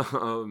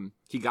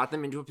 He got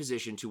them into a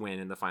position to win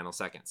in the final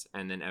seconds.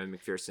 And then Evan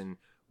McPherson,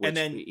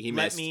 he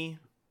missed.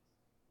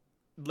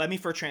 Let me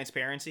for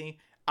transparency,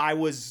 I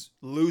was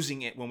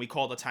losing it when we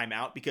called a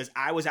timeout because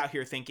I was out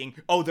here thinking,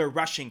 oh, they're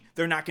rushing.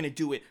 They're not going to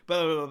do it.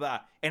 Blah, blah, blah, blah.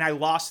 And I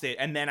lost it.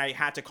 And then I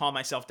had to calm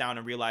myself down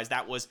and realize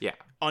that was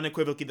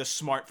unequivocally the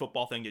smart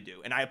football thing to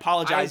do. And I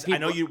apologize. I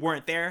know you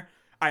weren't there.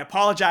 I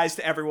apologize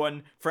to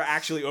everyone for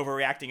actually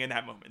overreacting in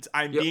that moment.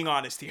 I'm being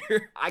honest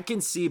here. I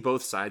can see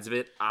both sides of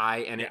it.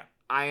 I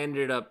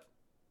ended up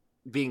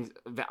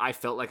I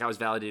felt like I was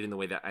validated in the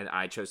way that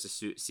I chose to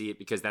see it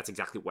because that's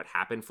exactly what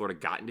happened. Florida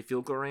got into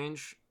field goal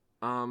range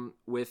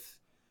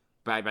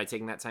by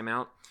taking that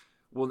timeout.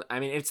 Well, I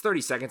mean, it's 30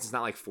 seconds. It's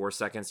not like 4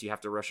 seconds. You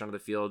have to rush onto the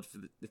field.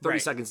 30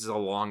 seconds is a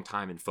long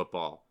time in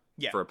football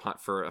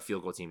for a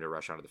field goal team to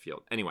rush onto the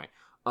field. Anyway,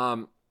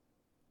 so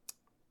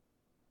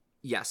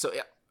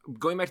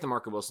going back to the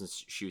Marco Wilson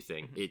shoe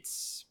thing,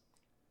 it's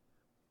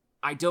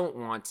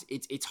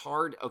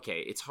hard.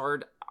 Okay, it's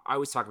hard. I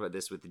always talk about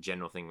this with the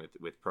general thing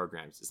with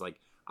programs. It's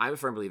like, I'm a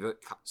firm believer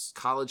that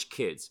college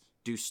kids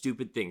do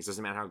stupid things.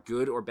 Doesn't matter how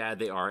good or bad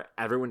they are.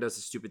 Everyone does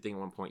a stupid thing at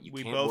one point. You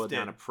can't boil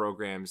down a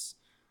program's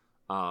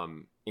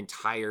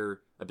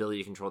entire ability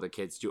to control their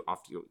kids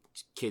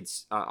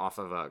off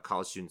of a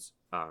college student's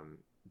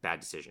bad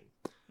decision.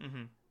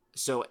 Mm-hmm.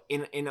 So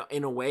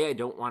in a way, I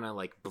don't want to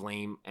like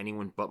blame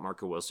anyone but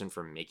Marco Wilson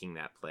for making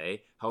that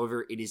play.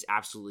 However, it is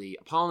absolutely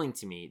appalling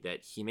to me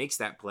that he makes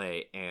that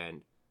play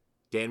and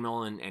Dan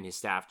Mullen and his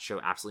staff show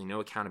absolutely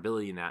no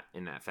accountability in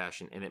that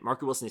fashion, and that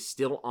Marco Wilson is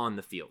still on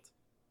the field.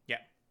 Yeah,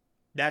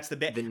 that's the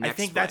big. I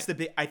think that's the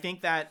big. I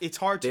think that it's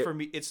hard for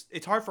me.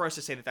 It's hard for us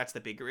to say that that's the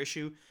bigger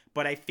issue,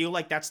 but I feel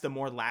like that's the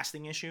more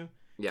lasting issue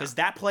because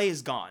that play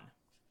is gone.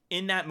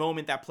 In that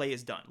moment, that play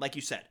is done. Like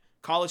you said,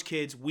 college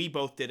kids, we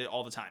both did it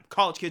all the time.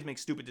 College kids make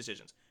stupid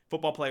decisions.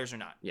 Football players are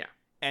not. Yeah,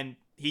 and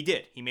he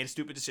did. He made a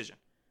stupid decision,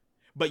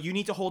 but you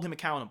need to hold him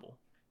accountable.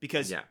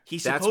 Because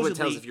that's what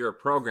tells if you're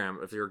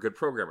a good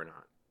programmer or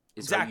not.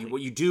 It's exactly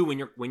what you do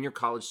when you're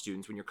college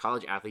students, when your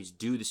college athletes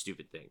do the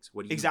stupid things.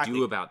 What do you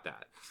do about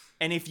that?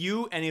 And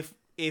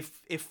if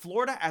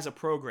Florida as a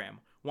program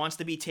wants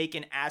to be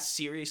taken as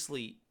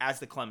seriously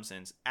as the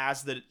Clemsons,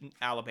 as the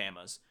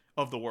Alabamas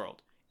of the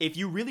world, if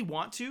you really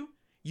want to,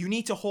 you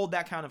need to hold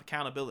that kind of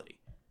accountability.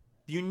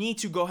 You need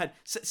to go ahead.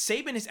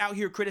 Saban is out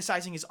here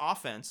criticizing his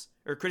offense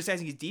or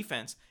criticizing his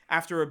defense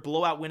after a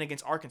blowout win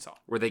against Arkansas,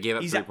 where they gave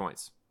up 3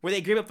 points. Where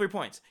they gave up 3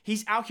 points.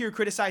 He's out here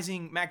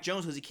criticizing Mac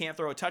Jones because he can't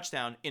throw a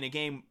touchdown in a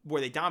game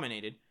where they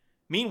dominated.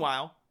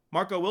 Meanwhile,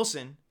 Marco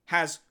Wilson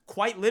has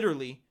quite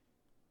literally,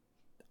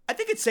 I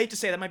think it's safe to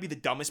say that might be the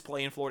dumbest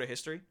play in Florida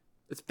history.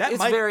 It's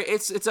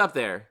up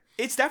there.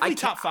 It's definitely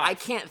top 5. I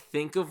can't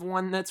think of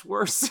one that's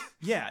worse.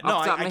 Yeah, no,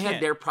 off the top of my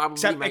head, there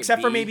probably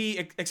except for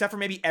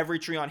maybe every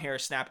Treon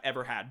Harris snap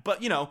ever had.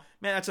 But man,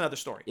 that's another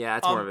story. Yeah,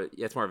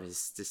 it's more of a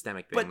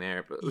systemic thing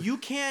there. But you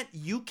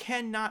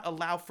cannot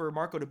allow for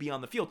Marco to be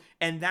on the field,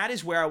 and that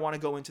is where I want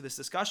to go into this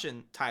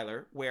discussion,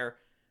 Tyler, where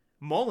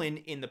Mullen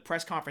in the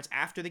press conference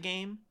after the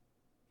game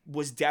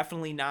was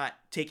definitely not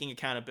taking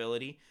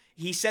accountability.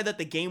 He said that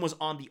the game was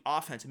on the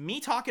offense. Me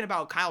talking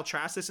about Kyle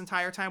Trask this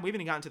entire time, we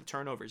haven't even gotten to the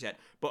turnovers yet,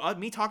 but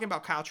me talking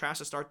about Kyle Trask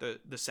to start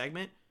the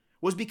segment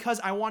was because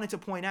I wanted to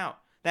point out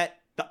that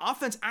The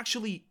offense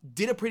actually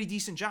did a pretty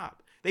decent job.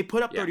 They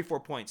put up 34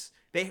 points.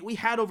 We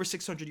had over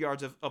 600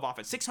 yards of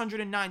offense.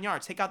 609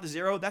 yards. Take out the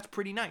 0. That's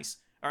pretty nice.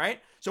 All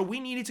right? So we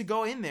needed to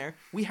go in there.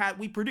 We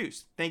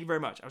produced. Thank you very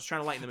much. I was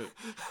trying to lighten the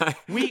mood.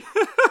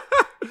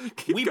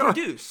 We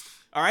produced.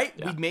 All right?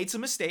 Yeah. We made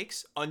some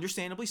mistakes,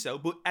 understandably so,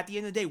 but at the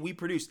end of the day, we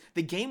produced.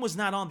 The game was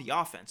not on the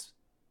offense,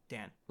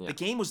 Dan. Yeah. The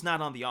game was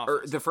not on the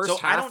offense. The first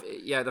half,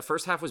 the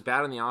first half was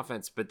bad on the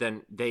offense, but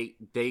then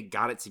they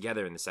got it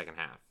together in the second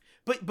half.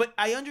 But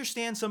I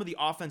understand some of the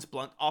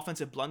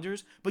offensive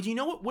blunders, but you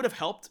know what would have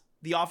helped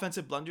the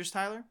offensive blunders,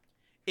 Tyler?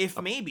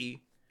 If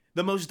maybe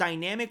the most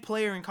dynamic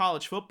player in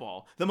college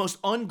football, the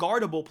most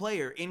unguardable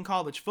player in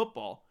college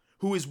football,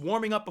 who is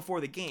warming up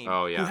before the game,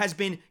 who has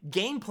been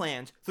game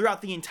planned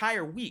throughout the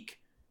entire week,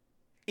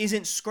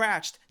 isn't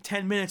scratched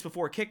 10 minutes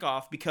before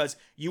kickoff because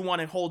you want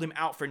to hold him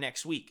out for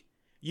next week.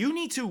 You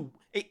need to,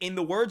 in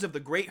the words of the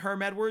great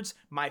Herm Edwards,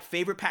 my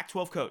favorite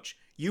Pac-12 coach,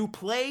 you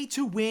play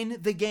to win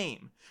the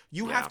game.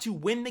 You have to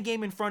win the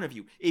game in front of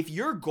you. If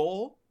your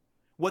goal,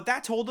 what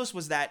that told us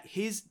was that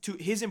his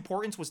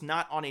importance was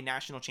not on a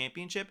national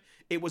championship.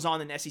 It was on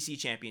an SEC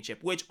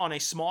championship, which on a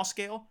small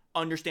scale,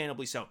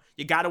 understandably so.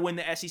 You got to win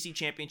the SEC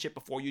championship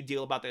before you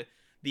deal about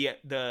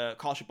the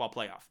college football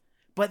playoff.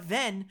 But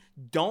then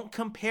don't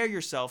compare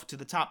yourself to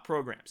the top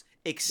programs.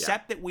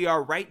 Accept that we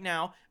are right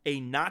now a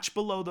notch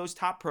below those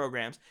top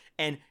programs.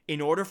 And in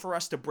order for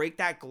us to break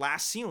that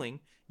glass ceiling,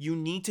 you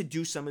need to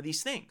do some of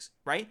these things,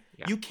 right?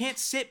 Yeah. You can't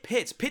sit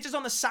Pitts. Pitts is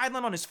on the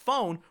sideline on his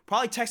phone,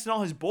 probably texting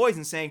all his boys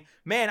and saying,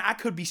 man, I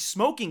could be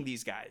smoking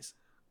these guys.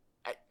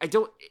 I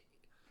don't.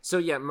 So,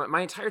 yeah,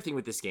 my entire thing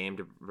with this game,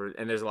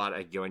 and there's a lot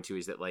I go into,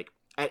 is that, like,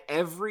 at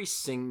every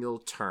single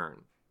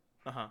turn,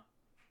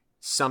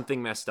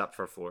 something messed up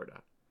for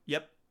Florida.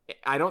 Yep.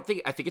 I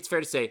think it's fair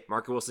to say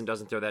Marco Wilson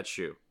doesn't throw that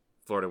shoe.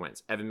 Florida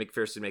wins. Evan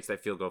McPherson makes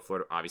that field goal.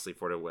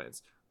 Florida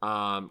wins.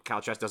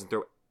 Kyle Trask doesn't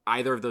throw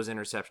either of those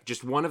interceptions.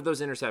 Just one of those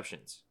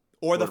interceptions.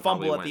 Or the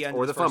fumble at the end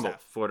of the first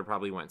half. Florida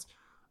probably wins.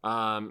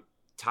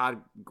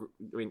 Obviously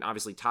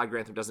Todd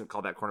Grantham doesn't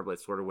call that corner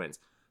blitz. Florida wins.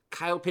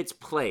 Kyle Pitts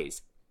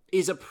plays,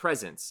 is a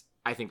presence.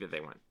 I think that they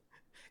win.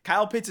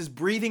 Kyle Pitts is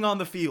breathing on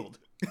the field.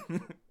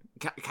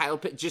 Kyle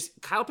Pitts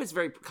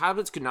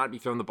could not be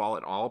throwing the ball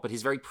at all, but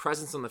his very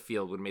presence on the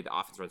field would have made the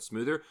offense run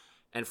smoother.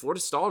 And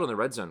Florida stalled in the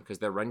red zone because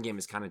their run game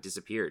has kind of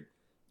disappeared.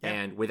 Yeah.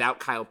 And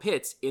without Kyle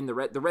Pitts in the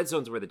red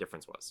zone's where the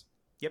difference was.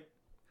 Yep.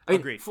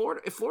 Agreed.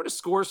 If Florida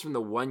scores from the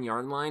 1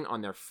 yard line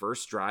on their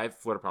first drive,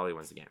 Florida probably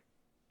wins the game.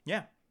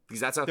 Yeah. Because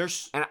that's how.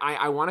 And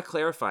I want to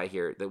clarify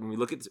here that when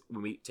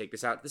we take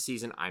this out of the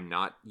season, I'm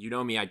not. You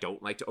know me, I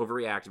don't like to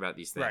overreact about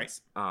these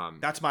things. Right.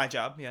 That's my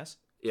job. Yes.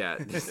 Yeah,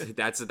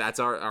 that's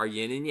our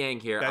yin and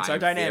yang here. That's our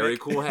dynamic. I'm very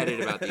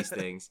cool-headed about these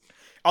things.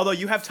 Although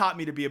you have taught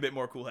me to be a bit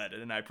more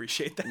cool-headed, and I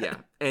appreciate that. Yeah,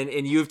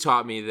 and you've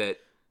taught me that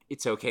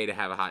it's okay to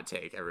have a hot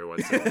take every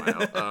once in a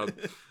while.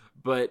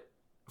 But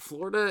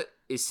Florida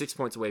is 6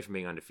 points away from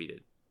being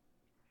undefeated.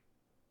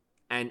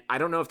 And I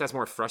don't know if that's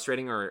more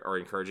frustrating or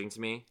encouraging to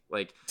me.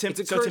 Like, it's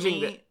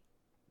encouraging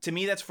to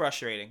me, that's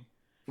frustrating.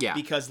 Yeah.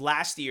 Because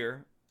last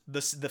year,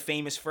 the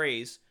famous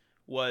phrase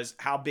was,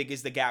 how big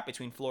is the gap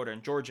between Florida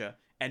and Georgia?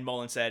 And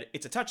Mullen said,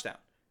 it's a touchdown.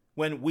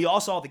 When we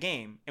all saw the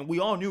game, and we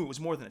all knew it was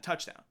more than a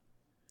touchdown.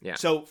 Yeah.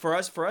 So for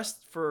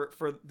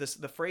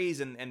the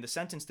phrase and the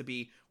sentence to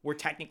be, we're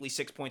technically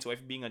 6 points away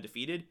from being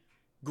undefeated,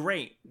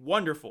 great,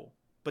 wonderful.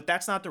 But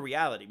that's not the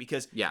reality,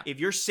 because if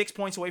you're 6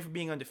 points away from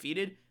being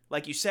undefeated,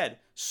 like you said,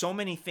 so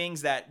many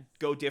things that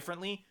go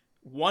differently.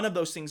 One of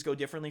those things go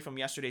differently from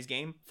yesterday's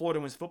game.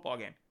 Florida wins the football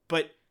game.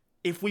 But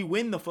if we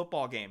win the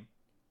football game,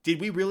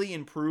 did we really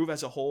improve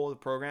as a whole the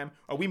program?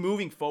 Are we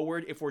moving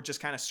forward if we're just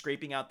kind of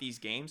scraping out these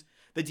games?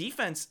 The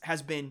defense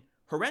has been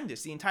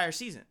horrendous the entire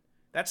season.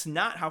 That's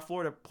not how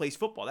Florida plays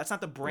football. That's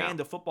not the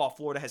brand of football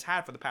Florida has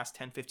had for the past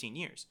 10, 15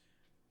 years.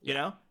 You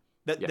know?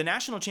 The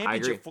national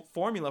championship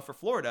formula for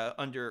Florida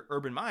under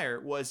Urban Meyer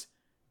was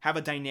have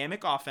a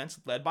dynamic offense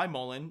led by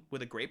Mullen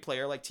with a great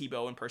player like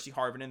Tebow and Percy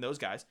Harvin and those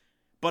guys,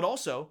 but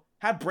also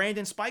have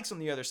Brandon Spikes on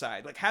the other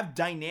side. Like, have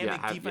dynamic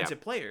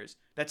defensive players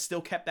that still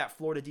kept that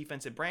Florida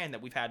defensive brand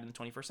that we've had in the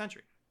 21st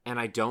century. And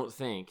I don't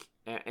think,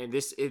 and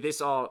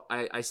this all,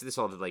 I say this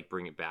all to like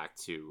bring it back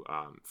to,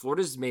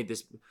 Florida's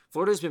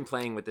been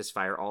playing with this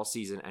fire all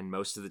season, and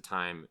most of the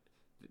time,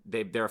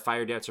 they're a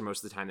fire dancer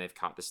most of the time they've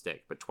caught the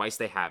stick, but twice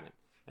they haven't.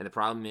 And the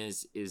problem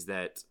is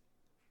that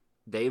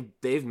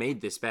they've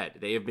made this bed.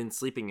 They have been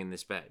sleeping in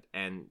this bed,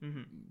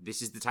 and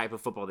this is the type of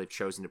football they've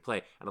chosen to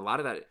play. And a lot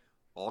of that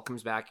all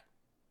comes back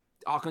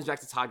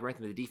to Todd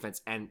Grantham and the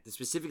defense, and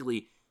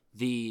specifically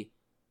the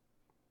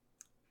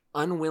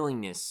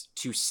unwillingness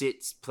to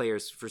sit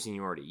players for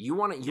seniority. You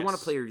want to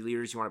play your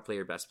leaders, you want to play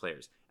your best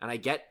players. And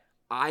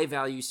I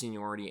value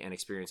seniority and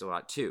experience a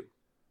lot too.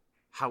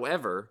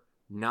 However,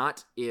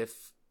 not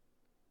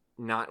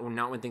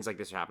when things like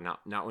this happen.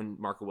 Not when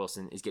Marco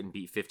Wilson is getting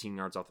beat 15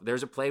 yards off.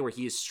 There's a play where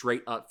he is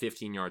straight up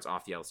 15 yards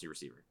off the LSU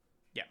receiver.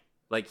 Yeah.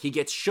 Like, he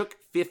gets shook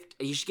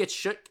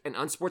an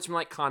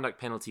unsportsmanlike conduct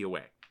penalty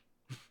away.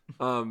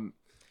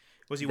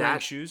 Was he wearing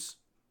shoes?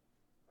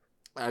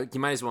 He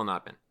might as well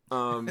not been.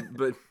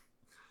 But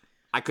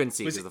I couldn't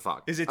see because of the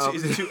fog. Is it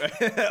too?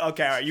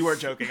 Okay, all right. You weren't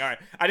joking. All right.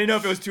 I didn't know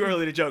if it was too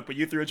early to joke, but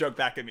you threw a joke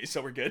back at me,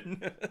 so we're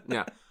good.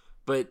 Yeah,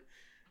 but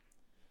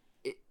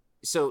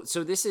so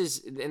this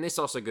is, and this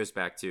also goes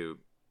back to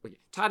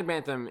Todd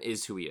Grantham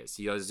is who he is.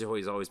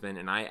 He's always been,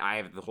 and I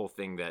have the whole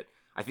thing that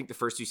I think the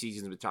first 2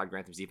 seasons with Todd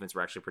Grantham's defense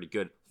were actually pretty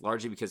good,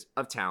 largely because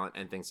of talent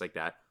and things like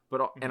that.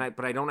 But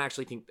I don't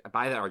actually think I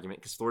buy that argument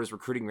because Florida's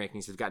recruiting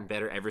rankings have gotten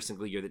better every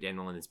single year that Dan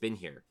Mullen has been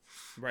here.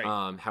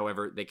 Right.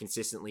 However, they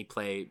consistently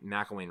play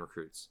McElwain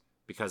recruits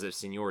because of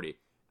seniority.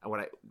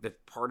 And the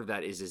part of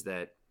that is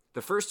that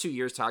the first 2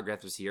 years Todd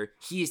Grantham was here,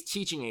 he is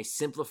teaching a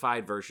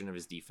simplified version of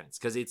his defense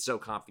because it's so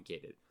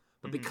complicated.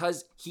 But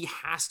because he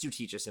has to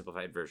teach a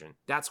simplified version,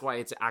 that's why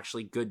it's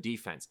actually good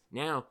defense.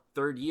 Now,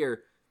 third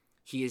year,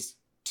 he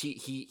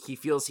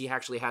feels he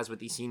actually has with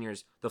these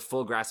seniors the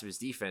full grasp of his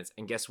defense,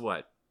 and guess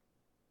what?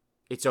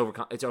 It's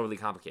overly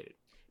complicated.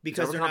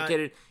 Because it's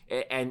overcomplicated,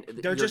 and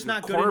they're just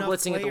not good corner enough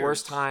blitzing players. At the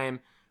worst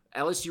time.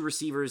 LSU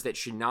receivers that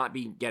should not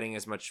be getting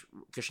as much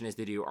cushion as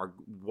they do are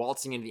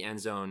waltzing into the end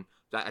zone.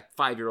 That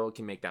a 5-year-old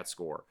can make that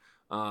score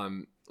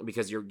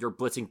because you're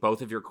blitzing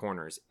both of your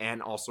corners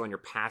and also on your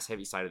pass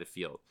heavy side of the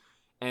field.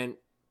 And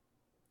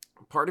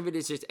part of it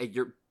is just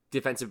your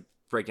defensive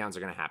breakdowns are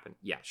going to happen.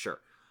 Yeah, sure.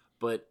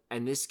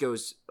 And this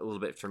goes a little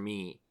bit for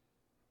me.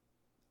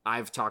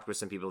 I've talked with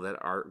some people that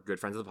are good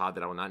friends of the pod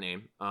that I will not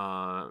name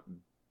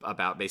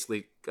about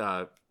basically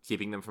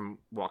keeping them from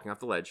walking off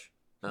the ledge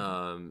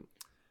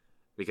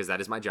because that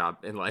is my job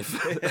in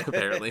life,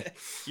 apparently.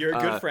 You're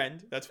a good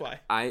friend. That's why.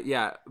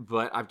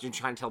 But I've been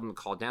trying to tell them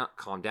to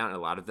calm down. And a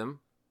lot of them,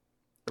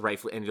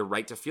 rightfully, and they're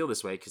right to feel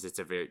this way because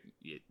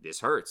this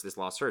hurts. This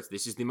loss hurts.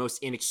 This is the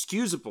most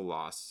inexcusable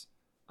loss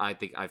I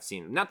think I've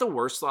seen. Not the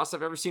worst loss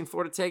I've ever seen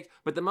Florida take,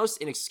 but the most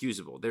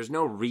inexcusable. There's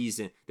no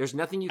reason. There's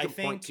nothing you can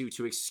point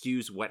to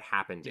excuse what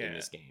happened in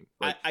this game.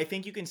 I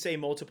think you can say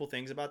multiple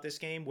things about this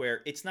game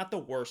where it's not the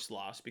worst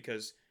loss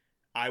because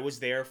I was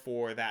there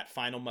for that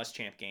final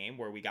Muschamp game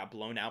where we got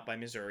blown out by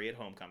Missouri at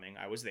homecoming.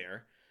 I was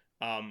there.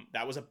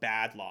 That was a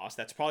bad loss.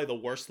 That's probably the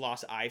worst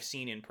loss I've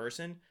seen in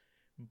person.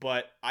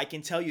 But I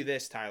can tell you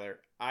this, Tyler.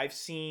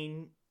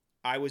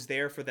 I was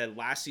there for the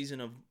last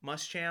season of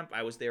Muschamp.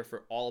 I was there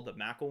for all the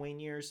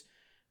McElwain years.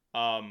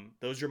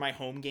 Those are my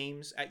home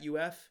games at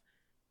UF.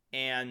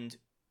 And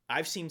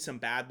I've seen some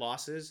bad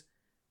losses.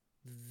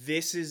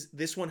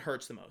 This one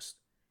hurts the most.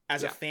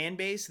 As a fan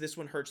base, this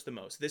one hurts the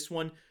most. This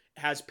one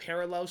has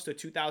parallels to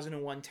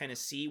 2001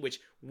 Tennessee, which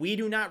we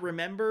do not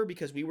remember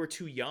because we were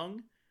too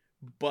young.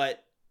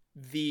 But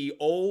the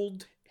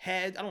old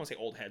heads, I don't want to say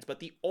old heads, but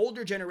the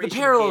older generation. The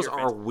parallels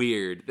are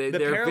weird. They're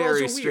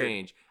very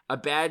strange. A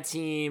bad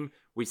team.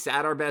 We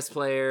sat our best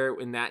player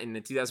in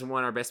the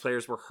 2001. Our best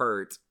players were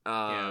hurt.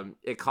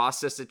 It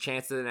cost us a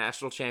chance at the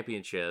national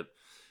championship.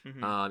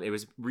 Mm-hmm. It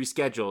was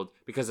rescheduled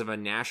because of a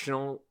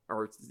national,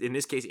 or in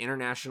this case,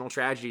 international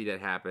tragedy that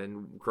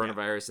happened.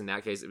 Coronavirus. In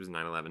that case, it was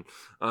 9/11.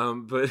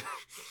 But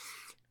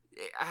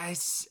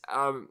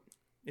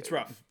it's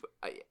rough.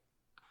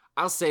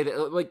 I'll say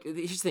that.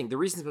 Here's the thing: the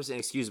reason it's most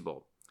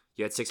inexcusable.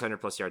 You had 600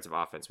 plus yards of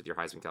offense with your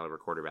Heisman caliber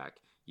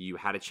quarterback. You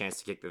had a chance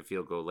to kick the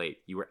field goal late.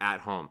 You were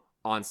at home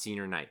on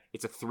senior night.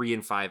 It's a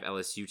 3-5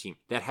 LSU team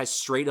that has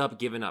straight up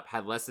given up,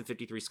 had less than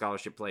 53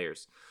 scholarship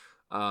players.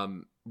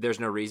 There's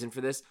no reason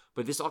for this,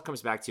 but this all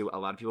comes back to a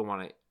lot of people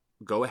want to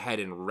go ahead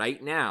and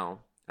right now,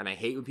 and I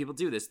hate when people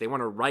do this, they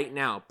want to right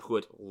now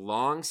put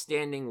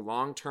long-standing,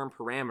 long-term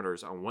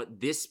parameters on what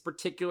this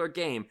particular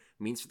game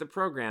means for the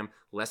program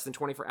less than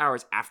 24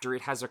 hours after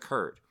it has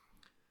occurred.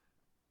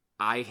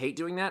 I hate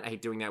doing that. I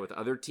hate doing that with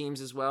other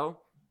teams as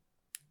well.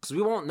 Because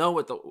we won't know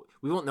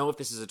if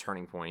this is a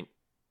turning point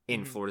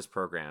in Florida's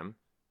program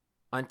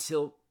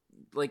until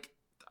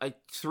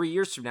 3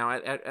 years from now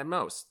at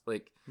most.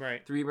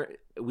 Right.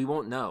 We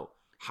won't know.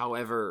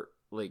 However,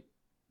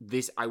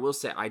 this, I will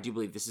say, I do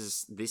believe this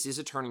is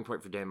a turning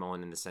point for Dan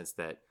Mullen in the sense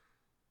that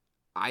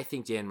I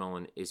think Dan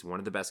Mullen is one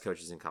of the best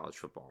coaches in college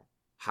football.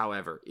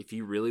 However, if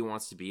he really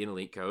wants to be an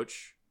elite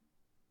coach,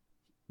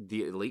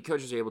 the elite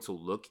coaches are able to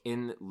look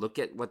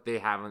at what they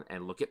have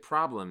and look at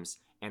problems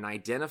and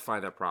identify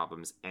their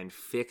problems and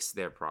fix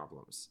their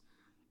problems.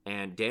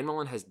 And Dan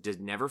Mullen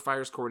never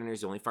fires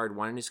coordinators. He only fired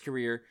one in his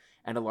career.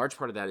 And a large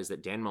part of that is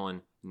that Dan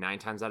Mullen, 9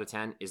 times out of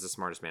 10, is the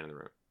smartest man in the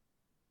room.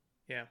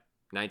 Yeah.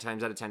 9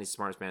 times out of 10, he's the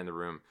smartest man in the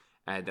room.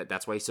 And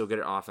that's why he's so good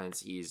at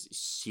offense.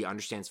 He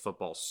understands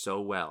football so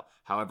well.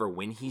 However,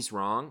 when he's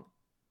wrong,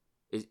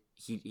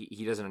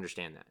 he doesn't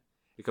understand that.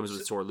 It comes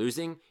with sore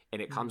losing,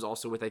 and it comes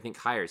also with, I think,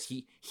 hires.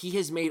 He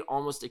has made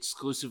almost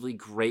exclusively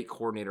great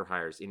coordinator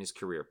hires in his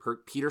career.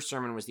 Peter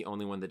Sirmon was the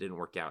only one that didn't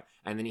work out,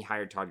 and then he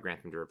hired Todd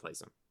Grantham to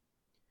replace him.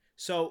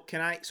 So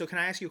can I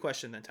ask you a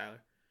question then,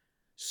 Tyler?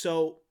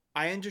 So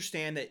I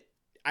understand that,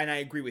 and I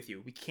agree with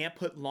you. We can't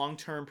put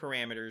long-term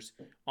parameters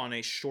on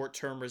a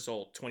short-term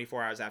result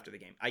 24 hours after the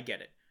game. I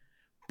get it.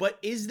 But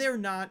is there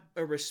not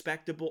a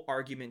respectable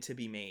argument to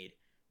be made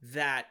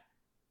that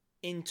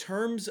in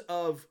terms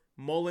of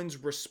Mullen's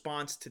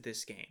response to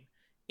this game,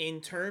 in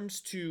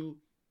terms to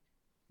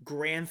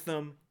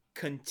Grantham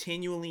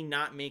continually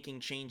not making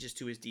changes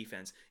to his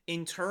defense.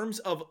 In terms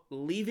of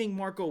leaving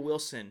Marco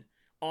Wilson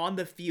on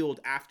the field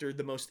after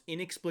the most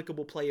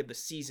inexplicable play of the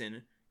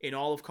season in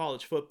all of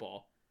college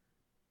football,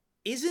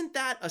 isn't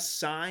that a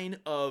sign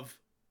of,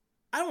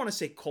 I don't want to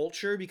say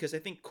culture, because I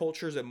think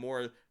culture is a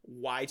more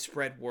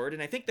widespread word,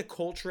 and I think the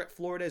culture at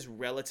Florida is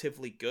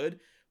relatively good,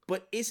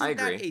 but isn't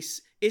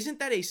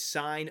that a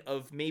sign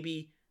of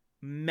maybe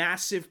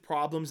massive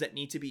problems that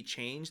need to be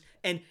changed?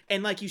 And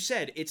like you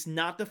said, it's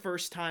not the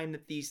first time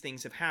that these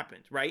things have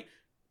happened, right?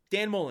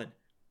 Dan Mullen,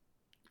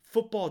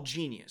 football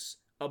genius,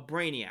 a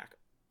brainiac.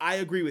 I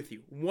agree with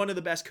you. One of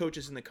the best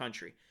coaches in the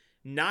country.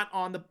 Not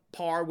on the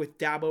par with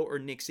Dabo or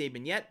Nick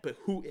Saban yet, but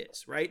who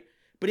is, right?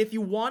 But if you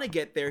want to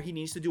get there, he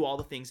needs to do all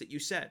the things that you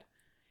said.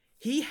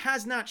 He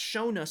has not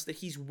shown us that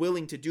he's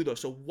willing to do those.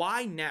 So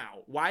why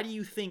now? Why do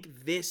you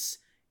think this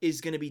is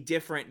going to be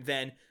different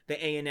than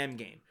the A&M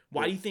game?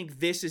 Why do you think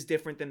this is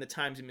different than the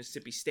times in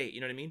Mississippi State?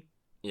 You know what I mean?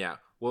 Yeah.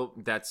 Well,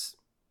 that's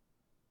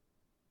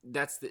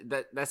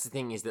the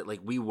thing, is that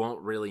like we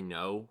won't really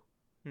know.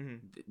 Mm-hmm.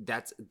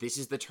 This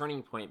is the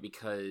turning point,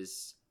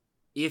 because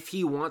if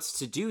he wants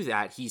to do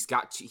that, he's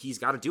got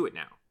to do it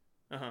now.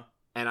 Uh-huh.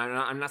 And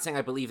I'm not saying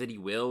I believe that he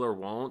will or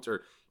won't,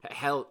 or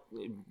hell,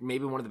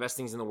 maybe one of the best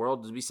things in the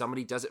world would be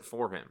somebody does it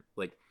for him.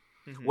 Like,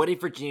 what if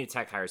Virginia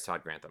Tech hires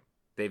Todd Grantham?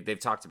 They've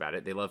talked about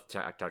it. They love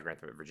Todd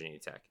Grantham at Virginia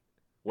Tech.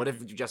 What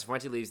if Justin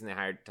Fuente leaves and they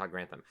hired Todd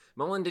Grantham?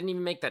 Mullen didn't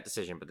even make that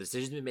decision, but the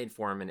decision's been made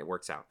for him and it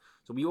works out.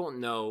 So we won't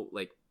know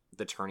like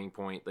the turning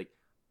point. Like,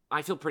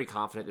 I feel pretty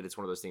confident that it's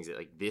one of those things that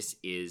like this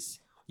is.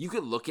 You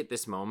could look at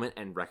this moment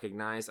and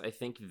recognize, I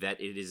think,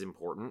 that it is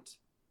important.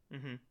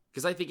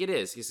 Because I think it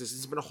is. Because this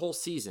has been a whole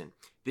season.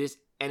 It's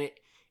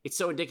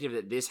so indicative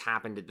that this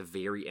happened at the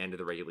very end of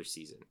the regular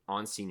season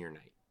on senior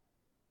night.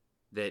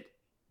 That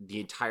the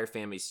entire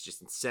family's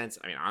just incensed.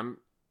 I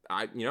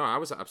mean, I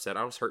was upset.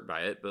 I was hurt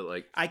by it, but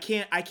like I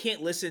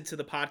can't listen to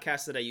the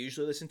podcast that I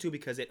usually listen to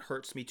because it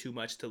hurts me too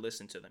much to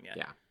listen to them yet.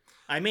 Yeah.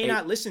 I may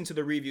not listen to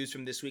the reviews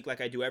from this week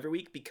like I do every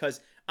week, because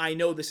I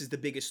know this is the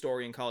biggest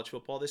story in college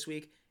football this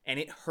week, and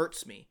it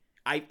hurts me.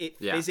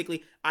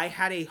 Physically, I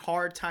had a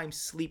hard time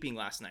sleeping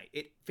last night.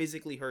 It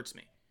physically hurts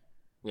me.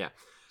 Yeah.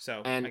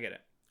 So I get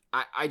it.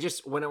 I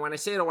just, when I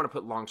say I don't want to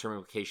put long-term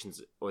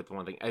implications with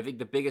one thing, I think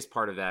the biggest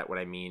part of that, what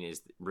I mean,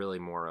 is really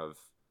more of,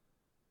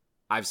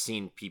 I've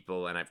seen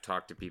people and I've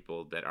talked to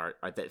people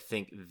that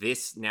think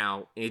this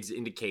now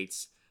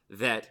indicates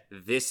that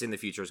this in the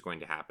future is going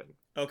to happen.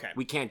 Okay.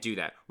 We can't do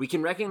that. We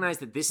can recognize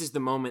that this is the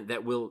moment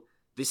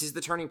this is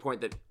the turning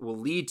point that will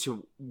lead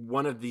to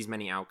one of these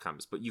many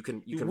outcomes, but we can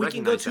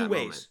go two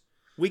ways. Moment.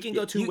 We can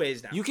go two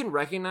ways now. You can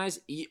recognize,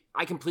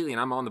 I completely, and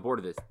I'm on the board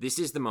of this. This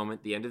is the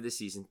moment, the end of the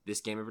season,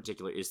 this game in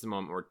particular is the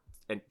moment where,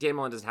 and Dan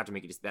Mullen doesn't have to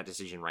make that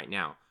decision right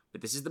now,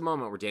 but this is the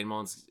moment where Dan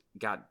Mullen's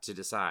got to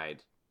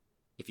decide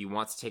if he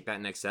wants to take that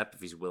next step,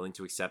 if he's willing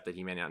to accept that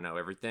he may not know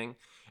everything.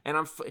 And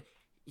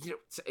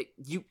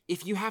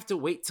if you have to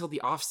wait till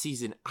the off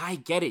season, I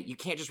get it. You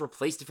can't just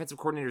replace defensive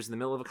coordinators in the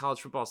middle of a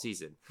college football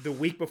season. The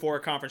week before a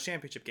conference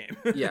championship game.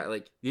 Yeah,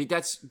 like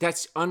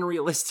that's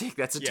unrealistic.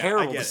 That's a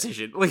terrible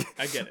decision. Like,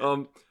 I get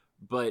it.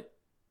 But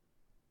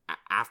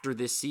after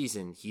this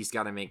season, he's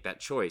got to make that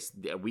choice.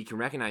 We can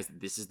recognize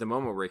that this is the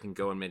moment where he can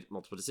go and make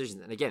multiple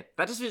decisions. And again,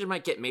 that decision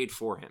might get made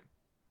for him.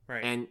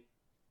 Right. And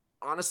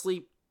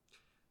honestly,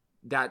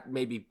 that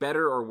may be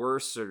better or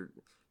worse, or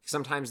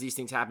sometimes these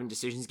things happen,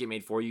 decisions get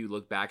made for you, you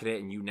look back at it,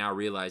 and you now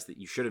realize that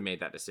you should have made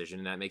that decision,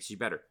 and that makes you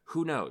better.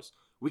 Who knows?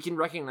 We can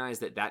recognize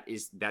that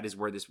is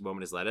where this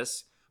moment has led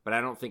us, but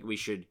I don't think we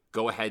should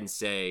go ahead and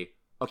say,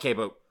 okay,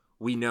 but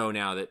we know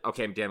now that,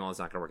 okay, Dan Mullen's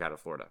not going to work out at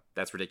Florida.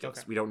 That's ridiculous.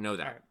 Okay. We don't know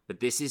that. Right.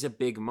 But this is a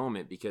big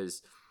moment,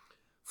 because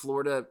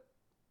Florida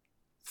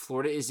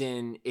is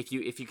in, if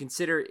you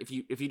consider, if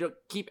you don't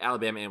keep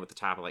Alabama in with the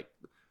top of, like,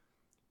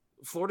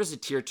 Florida's a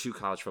tier 2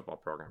 college football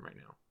program right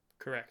now.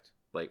 Correct.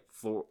 Like,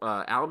 for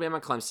Alabama,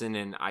 Clemson,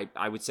 and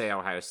I would say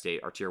Ohio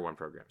State are tier 1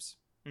 programs.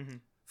 Mm-hmm.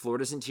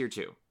 Florida's in tier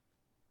 2.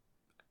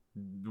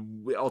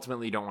 We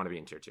ultimately don't want to be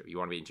in tier 2. You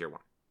want to be in tier 1.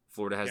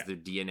 Florida has the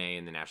DNA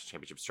and the national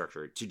championship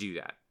structure to do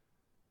that.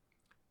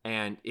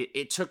 And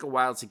it took a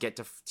while to get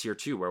to tier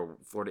 2 where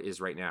Florida is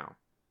right now.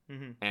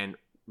 Mm-hmm. And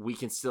we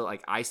can still,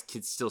 like, I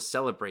could still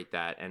celebrate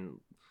that. And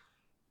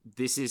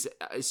this is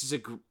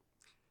going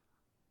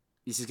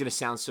to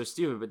sound so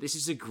stupid, but this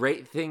is a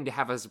great thing to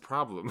have as a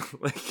problem.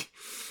 Like,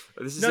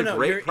 this is a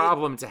great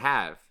problem to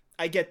have.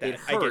 I get that. It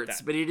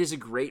hurts, but it is a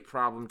great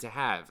problem to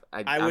have.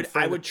 I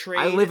would trade.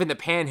 I live in the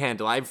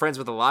Panhandle. I'm friends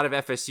with a lot of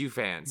FSU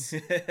fans.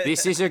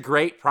 This is a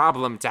great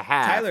problem to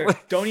have. Tyler,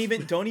 don't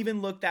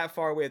even look that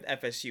far away with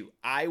FSU.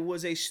 I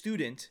was a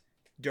student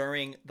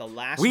during the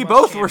last. We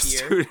both were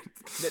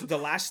students. The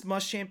last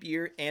Muschamp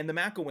year and the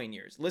McElwain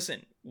years.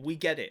 Listen, we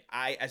get it.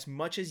 As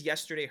much as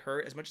yesterday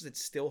hurt, as much as it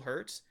still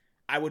hurts,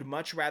 I would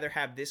much rather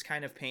have this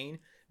kind of pain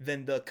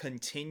than the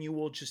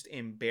continual just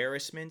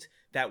embarrassment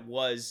that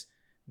was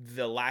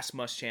the last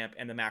Muschamp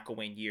and the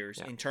McElwain years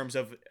in terms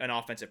of an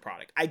offensive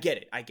product. I get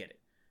it.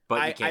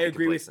 But you can't be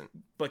complacent.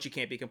 But you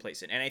can't be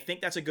complacent. And I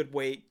think that's a good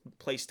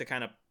place to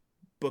kind of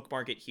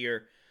bookmark it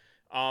here.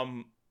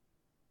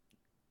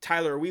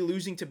 Tyler, are we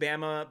losing to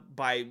Bama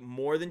by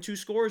more than 2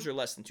 scores or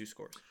less than 2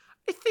 scores?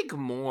 I think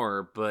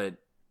more, but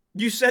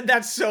you said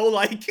that so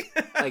like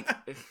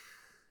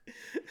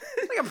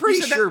I'm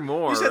pretty sure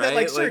more. You said that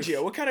right?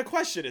 Sergio. What kind of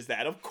question is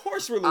that? Of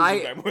course we're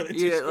losing by more than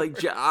 2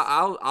 scores.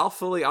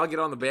 I'll get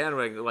on the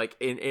bandwagon.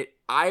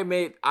 I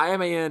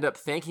may end up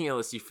thanking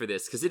LSU for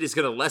this because it is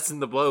going to lessen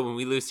the blow when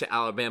we lose to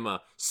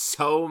Alabama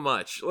so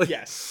much.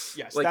 Yes.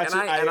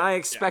 I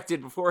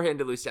expected beforehand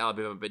to lose to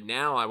Alabama, but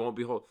now I won't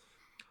be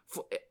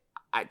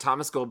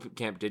Thomas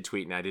Goldcamp did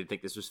tweet, and I did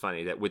think this was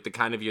funny, that with the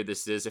kind of year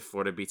this is, if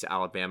Florida beats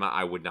Alabama,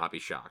 I would not be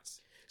shocked.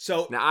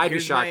 So now I'd be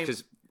shocked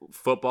because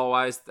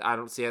football-wise, I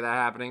don't see that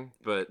happening.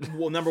 But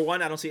number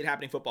one, I don't see it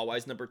happening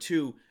football-wise. Number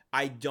two,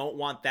 I don't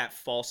want that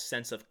false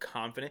sense of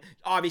confidence.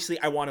 Obviously,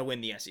 I want to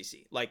win the SEC.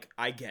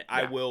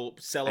 I will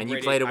celebrate. And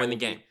you play to win the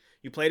game.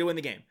 You play to win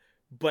the game.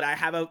 But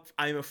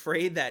I'm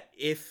afraid that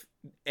if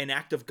an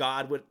act of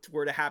God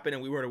were to happen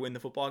and we were to win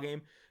the football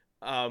game,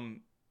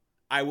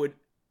 I would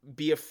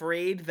be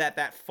afraid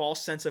that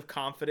false sense of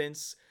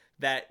confidence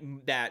that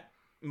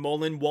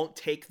Mullen won't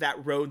take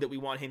that road that we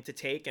want him to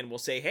take, and we'll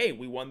say, hey,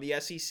 we won the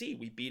SEC,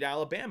 we beat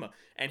Alabama,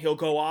 and he'll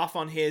go off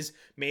on his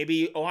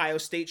maybe Ohio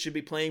State should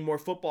be playing more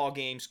football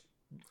games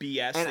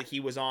BS that he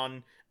was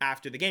on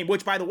after the game,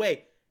 which, by the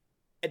way,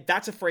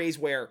 that's a phrase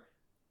where,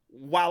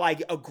 while I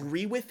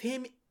agree with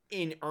him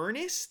in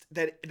earnest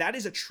that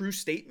is a true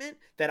statement,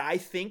 that I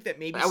think that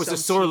maybe that was a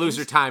sore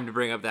loser time to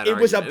bring up that argument.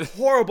 It was a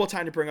horrible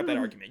time to bring up that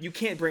argument. You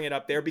can't bring it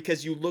up there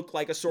because you look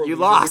like a sore loser,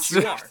 lost.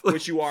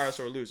 which you are a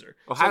sore loser.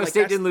 Ohio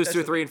State didn't lose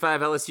to a 3-5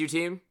 LSU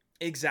team.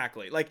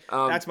 Exactly.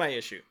 That's my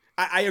issue.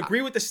 I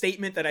agree with the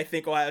statement that I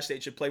think Ohio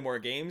State should play more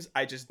games.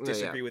 I just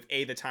disagree with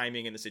the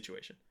timing and the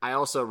situation. I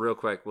also, real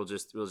quick, we'll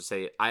just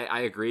say I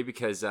agree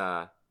because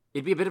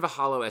it'd be a bit of a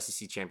hollow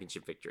SEC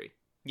championship victory.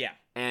 Yeah.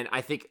 And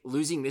I think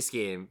losing this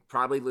game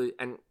probably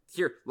and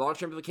here,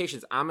 long-term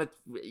implications.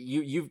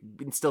 You've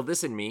instilled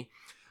this in me.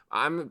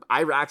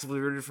 I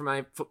actively rooted for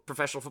my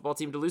professional football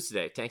team to lose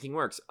today. Tanking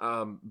works.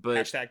 But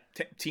hashtag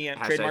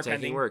trademark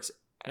tanking works.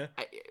 Yeah.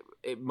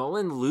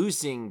 Mullen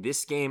losing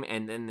this game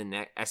and then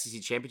the SEC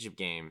championship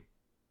game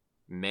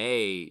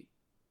may,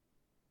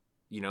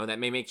 that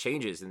may make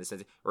changes in the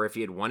sense, or if he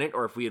had won it,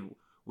 or if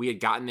we had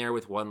gotten there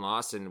with one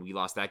loss and we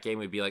lost that game,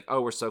 we'd be like, oh,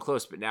 we're so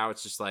close. But now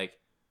it's just like,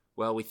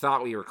 well, we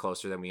thought we were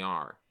closer than we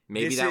are.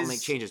 Maybe that will make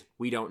changes.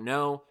 We don't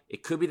know.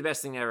 It could be the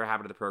best thing that ever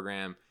happened to the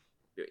program.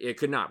 It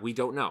could not. We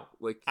don't know.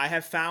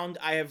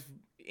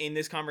 In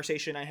this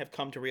conversation, I have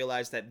come to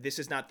realize that this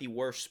is not the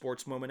worst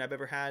sports moment I've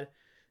ever had.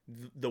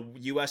 The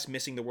U.S.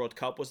 missing the World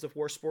Cup was the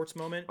worst sports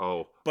moment.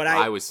 Oh, but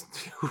I was.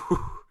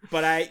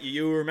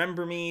 You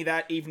remember me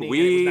that evening?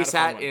 We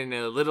sat in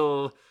a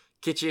little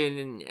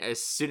kitchen and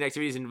student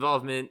activities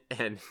involvement,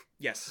 and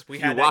yes,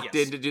 you walked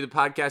in to do the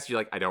podcast. You're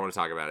like, I don't want to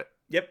talk about it.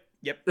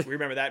 Yep. We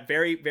remember that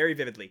very, very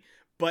vividly.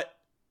 But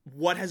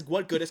what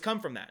good has come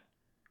from that?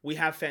 We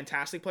have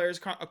fantastic players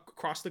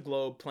across the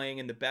globe playing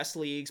in the best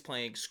leagues,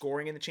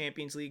 scoring in the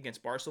Champions League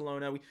against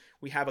Barcelona.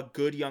 We have a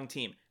good young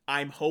team.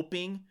 I'm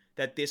hoping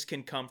that this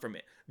can come from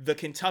it. The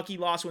Kentucky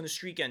loss when the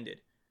streak ended.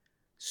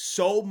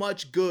 So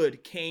much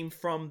good came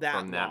from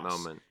that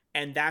moment.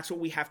 And that's what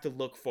we have to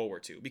look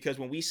forward to. Because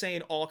when we say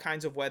in all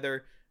kinds of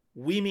weather,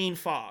 we mean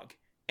fog.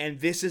 And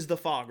this is the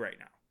fog right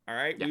now. All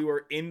right. Yeah. We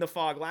were in the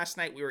fog last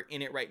night. We were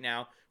in it right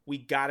now. We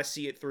got to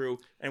see it through,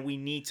 and we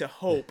need to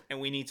hope and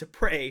we need to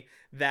pray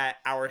that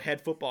our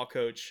head football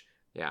coach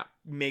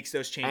makes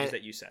those changes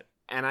that you said.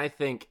 And I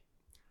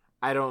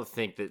don't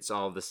think that's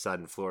all of a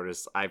sudden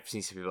I've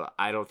seen some people,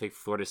 I don't think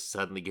Florida's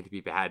suddenly going to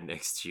be bad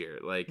next year.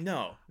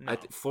 No.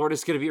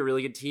 Florida's going to be a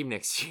really good team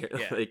next year.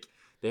 Yeah.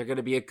 They're going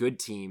to be a good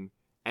team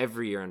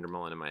every year under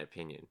Mullen, in my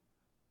opinion.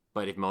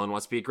 But if Mullen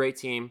wants to be a great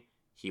team,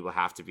 he will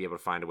have to be able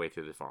to find a way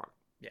through the fog.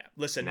 Yeah,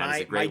 listen, that's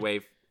a great way.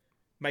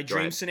 My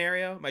dream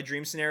scenario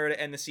to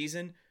end the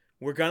season,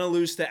 we're going to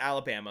lose to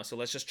Alabama, so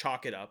let's just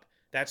chalk it up.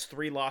 That's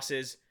 3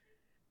 losses.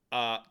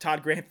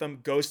 Todd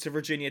Grantham goes to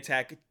Virginia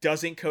Tech,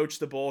 doesn't coach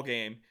the bowl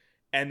game,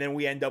 and then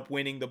we end up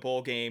winning the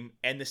bowl game,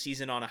 end the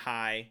season on a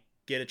high,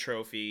 get a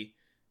trophy,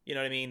 you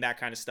know what I mean? That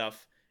kind of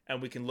stuff.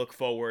 And we can look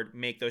forward,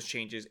 make those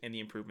changes and the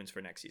improvements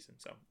for next season.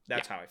 So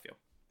that's how I feel.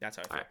 All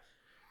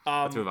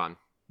right.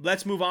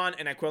 Let's move on.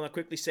 And I want to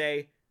quickly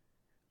say,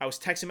 I was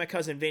texting my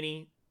cousin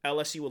Vinny,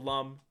 LSU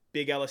alum,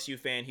 big LSU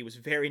fan. He was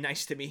very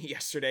nice to me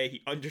yesterday.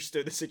 He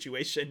understood the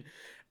situation.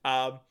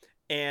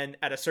 And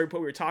at a certain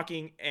point we were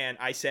talking and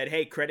I said,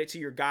 hey, credit to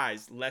your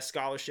guys, less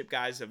scholarship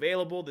guys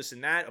available, this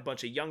and that, a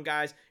bunch of young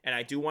guys. And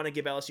I do want to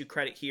give LSU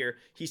credit here.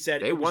 He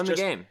said they won the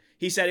game.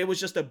 He said it was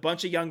just a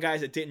bunch of young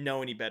guys that didn't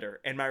know any better.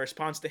 And my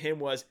response to him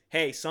was,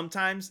 hey,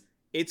 sometimes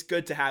it's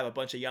good to have a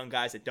bunch of young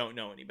guys that don't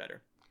know any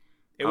better.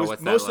 It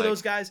was most of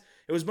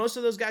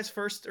those guys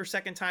first or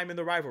second time in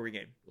the rivalry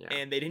game,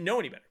 and they didn't know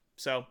any better.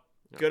 So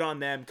good on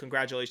them.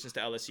 Congratulations to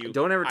LSU.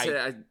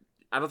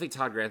 I don't think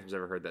Todd Grantham's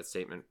ever heard that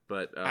statement,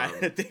 but I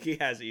don't think he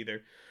has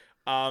either.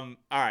 All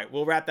right,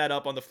 we'll wrap that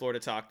up on the Florida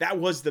talk. That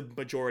was the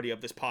majority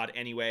of this pod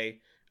anyway.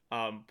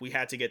 We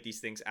had to get these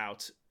things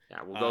out. Yeah,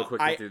 we'll go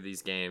quickly through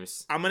these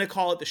games. I'm gonna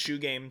call it the shoe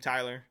game,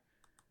 Tyler.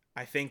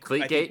 I think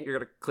Cleatgate. You're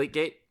gonna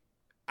Cleatgate.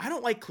 I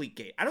don't like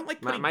Cleatgate. I don't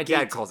like putting. My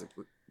dad calls it.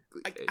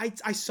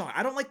 I saw it.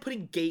 I don't like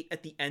putting gate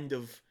at the end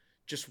of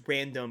just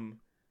random.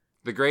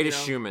 The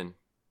Greatest Showman.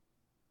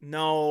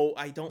 No,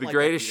 I don't. The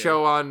Greatest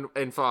Show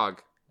in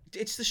Fog.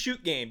 It's the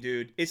shoot game,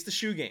 dude. It's the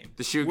shoe game.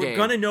 The shoe game. We're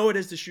gonna know it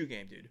as the shoe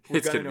game, dude.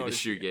 It's gonna be the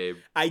shoe game.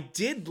 I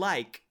did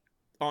like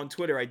on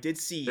Twitter. I did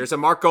see there's a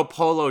Marco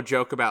Polo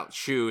joke about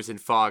shoes and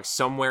fog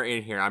somewhere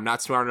in here. I'm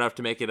not smart enough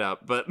to make it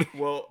up, but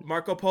well,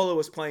 Marco Polo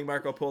was playing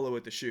Marco Polo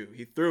with the shoe.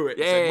 He threw it.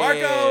 Yeah, said,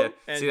 Marco.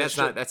 And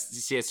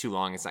see, it's too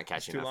long. It's not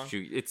catching up.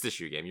 It's the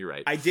shoe game. You're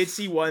right. I did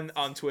see one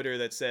on Twitter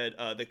that said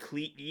the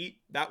cleat eat.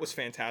 That was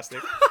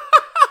fantastic.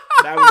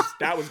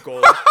 that was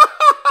gold.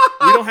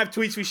 We don't have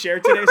tweets we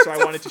shared today, so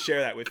I wanted to share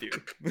that with you.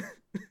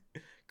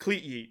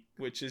 Cleat yeet,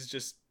 which is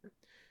just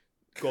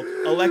cool.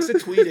 Alexa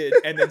tweeted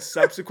and then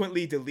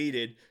subsequently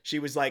deleted. She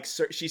was like,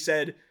 she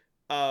said,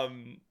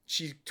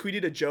 she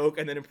tweeted a joke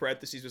and then in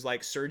parentheses was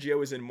like,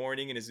 Sergio is in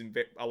mourning and is in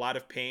a lot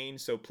of pain,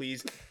 so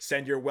please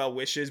send your well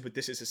wishes, but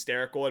this is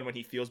hysterical, and when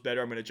he feels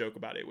better, I'm going to joke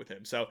about it with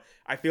him. So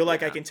I feel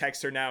like I can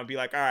text her now and be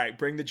like, all right,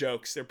 bring the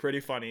jokes. They're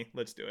pretty funny.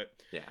 Let's do it.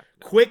 Yeah.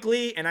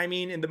 Quickly, and I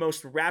mean in the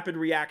most rapid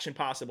reaction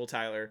possible,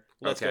 Tyler.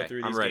 Let's go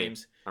through these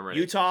games. I'm ready.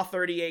 Utah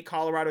 38,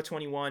 Colorado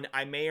 21.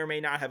 I may or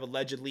may not have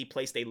allegedly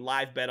placed a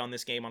live bet on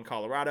this game on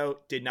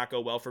Colorado. Did not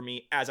go well for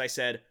me. As I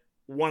said,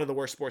 one of the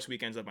worst sports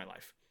weekends of my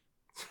life.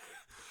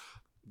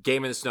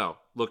 Game in the snow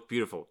looked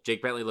beautiful.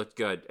 Jake Bentley looked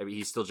good. I mean,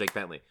 he's still Jake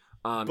Bentley.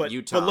 But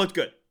Utah looked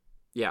good.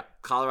 Yeah,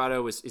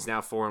 Colorado is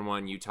now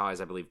 4-1. Utah is,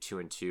 I believe,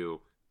 2-2.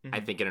 Mm-hmm. I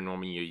think in a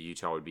normal year,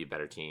 Utah would be a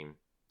better team.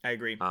 I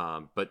agree.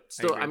 But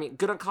still, I mean,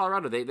 good on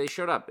Colorado. They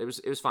showed up. It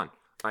was fun.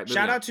 All right,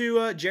 shout out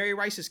to Jerry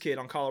Rice's kid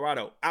on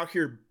Colorado, out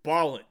here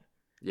balling.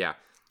 Yeah,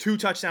 2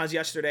 touchdowns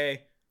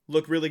yesterday.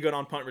 Looked really good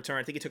on punt return.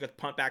 I think he took a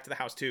punt back to the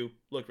house too.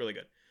 Looked really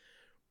good.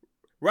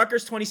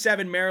 Rutgers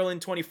 27,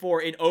 Maryland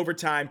 24 in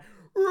overtime.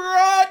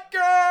 Rutgers!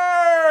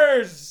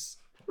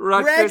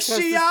 Greg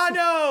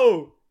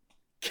Schiano!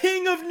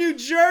 King of New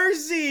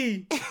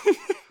Jersey!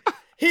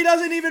 He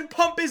doesn't even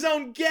pump his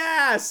own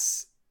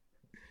gas!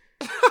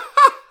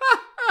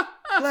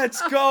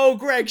 Let's go,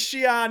 Greg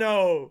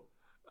Schiano!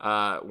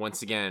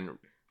 Once again,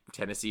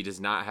 Tennessee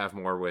does not have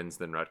more wins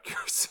than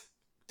Rutgers.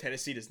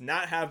 Tennessee does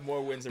not have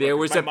more wins than Rutgers. There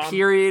was a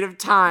period of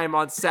time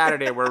on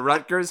Saturday where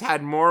Rutgers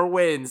had more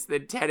wins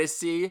than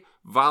Tennessee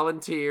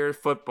Volunteer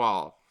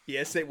football.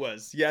 Yes, it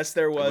was. Yes,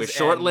 there was. It was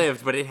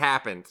short-lived, but it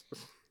happened.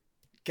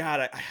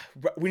 God,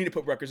 we need to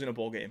put Rutgers in a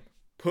bowl game.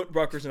 Put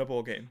Rutgers in a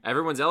bowl game.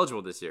 Everyone's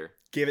eligible this year.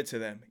 Give it to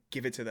them.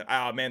 Give it to them.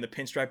 Oh, man, the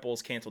Pinstripe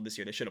Bowl's canceled this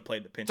year. They should have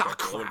played the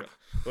Pinstripe Bowl. It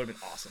would have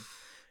been awesome.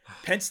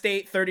 Penn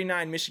State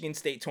 39, Michigan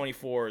State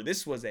 24.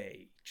 This was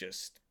a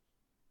just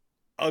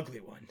ugly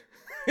one.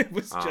 It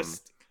was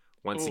just...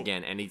 Once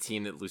again, any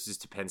team that loses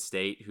to Penn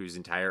State, whose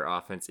entire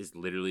offense is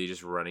literally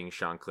just running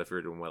Sean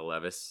Clifford and Will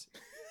Levis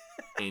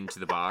into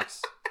the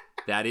box,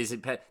 that is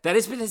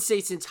Penn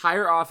State's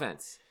entire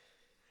offense.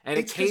 And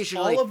it's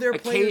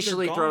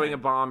occasionally throwing a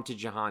bomb to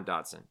Jahan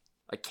Dotson.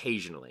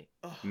 Occasionally.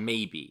 Ugh.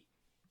 Maybe.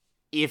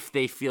 If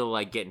they feel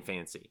like getting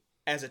fancy.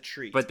 As a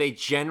treat. But they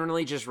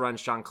generally just run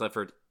Sean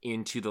Clifford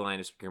into the line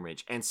of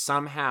scrimmage. And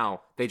somehow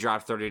they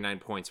drop 39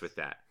 points with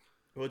that.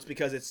 Well, it's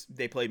because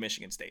they played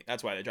Michigan State.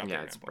 That's why they dropped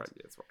 39 points.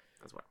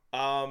 That's why.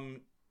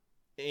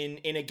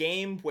 In a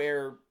game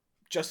where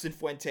Justin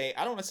Fuente,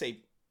 I don't want to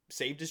say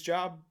saved his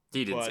job.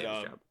 He didn't save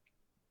his job.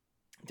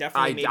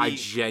 Definitely, I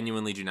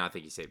genuinely do not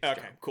think he saved his job.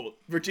 Okay, cool.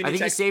 I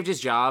think he saved his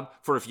job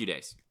for a few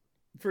days.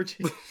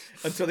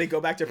 Until they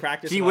go back to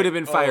practice. He would have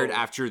been fired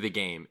after the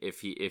game if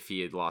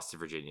he had lost to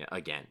Virginia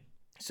again.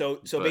 So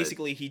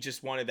basically, he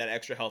just wanted that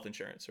extra health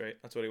insurance, right?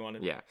 That's what he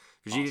wanted. Yeah,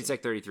 Virginia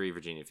Tech 33,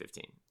 Virginia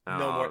 15.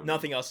 No more.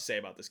 Nothing else to say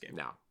about this game.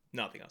 No,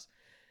 nothing else.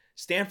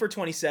 Stanford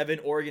 27,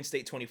 Oregon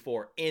State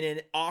 24 in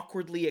an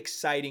awkwardly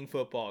exciting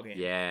football game.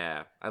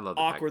 Yeah, I love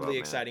the awkwardly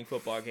exciting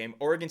football game.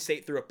 Oregon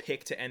State threw a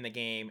pick to end the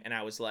game, and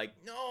I was like,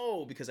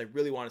 no, because I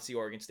really want to see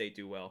Oregon State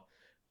do well.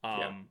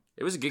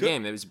 It was a good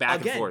game. It was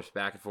back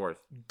and forth.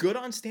 Good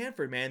on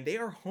Stanford, man. They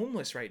are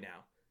homeless right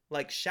now.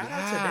 Like, shout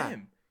out to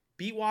them.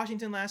 Beat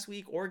Washington last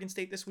week, Oregon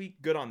State this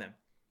week. Good on them.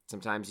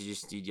 Sometimes you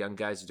just need young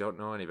guys who don't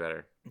know any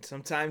better.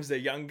 Sometimes they're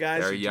young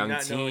guys who do not know any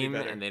better. They're a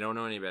young team, and they don't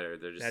know any better.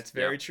 They're just, that's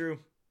very true.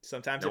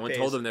 Sometimes no one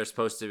told them they're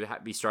supposed to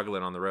be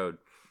struggling on the road.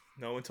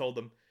 No one told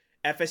them.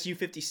 FSU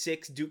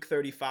 56, Duke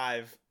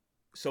 35.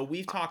 So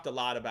we've talked a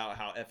lot about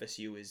how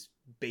FSU is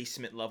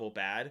basement level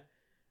bad.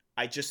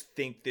 I just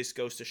think this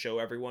goes to show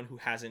everyone who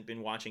hasn't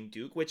been watching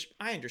Duke, which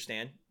I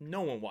understand. No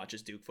one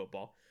watches Duke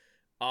football.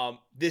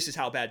 This is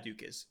how bad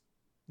Duke is.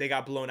 They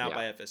got blown out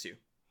by FSU.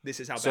 This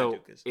is how bad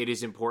Duke is. It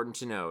is important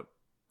to note.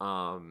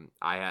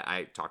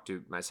 I talked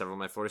to several of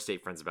my Florida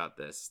State friends about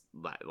this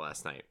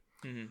last night.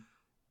 Mm-hmm.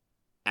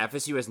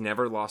 FSU has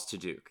never lost to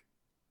Duke.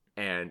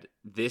 And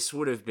this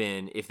would have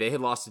been, if they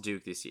had lost to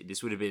Duke this year,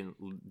 this would have been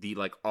the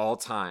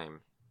all-time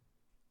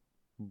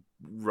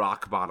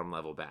rock bottom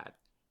level bad.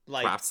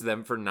 Like, props to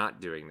them for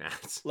not doing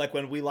that. Like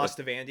when we lost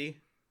to Vandy.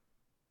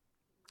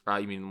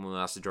 You mean when we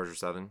lost to Georgia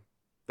Southern?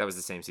 That was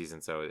the same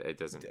season, so it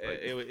doesn't.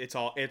 It's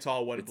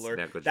all one blur.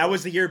 Negligible. That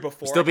was the year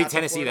before. We still beat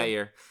Tennessee that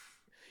year.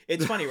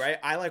 It's funny, right?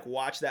 I like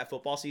watched that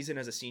football season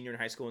as a senior in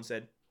high school and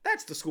said,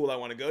 "That's the school I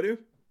want to go to."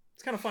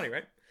 It's kind of funny,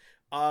 right?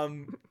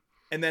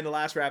 And then the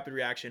last rapid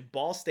reaction: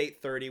 Ball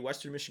State 30,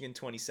 Western Michigan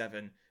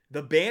 27.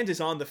 The band is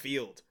on the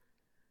field.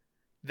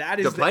 That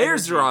is the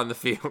players are on the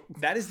field.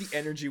 That is the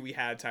energy we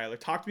had, Tyler.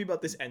 Talk to me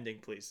about this ending,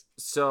 please.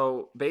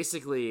 So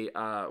basically,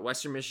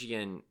 Western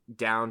Michigan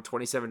down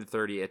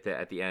 27-30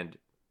 at the end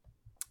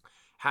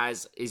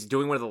is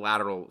doing one of the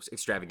lateral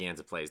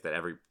extravaganza plays that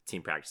every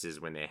team practices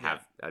when they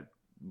have a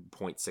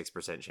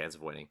 0.6% chance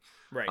of winning.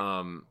 Right.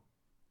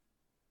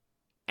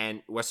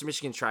 And Western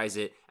Michigan tries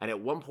it, and at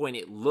one point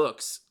it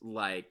looks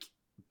like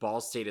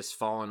Ball State has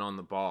fallen on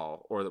the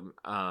ball,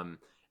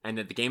 and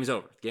that the game's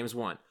over. The game's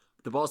won.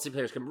 The Ball State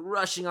players come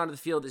rushing onto the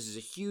field. This is a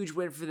huge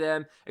win for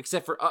them,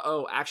 except for,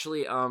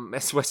 actually,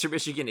 Western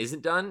Michigan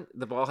isn't done.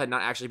 The ball had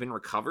not actually been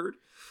recovered.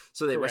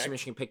 So Western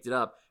Michigan picked it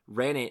up,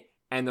 ran it,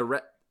 and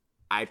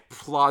I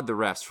applaud the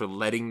refs for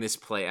letting this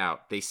play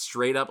out. They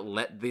straight up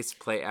let this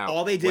play out.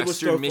 All they did was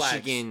throw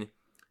flags.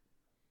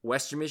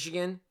 Western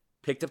Michigan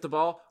picked up the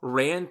ball,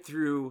 ran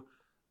through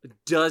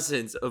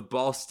dozens of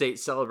Ball State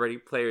celebrating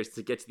players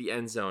to get to the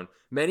end zone,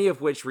 many of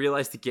which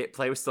realized the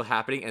play was still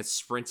happening and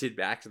sprinted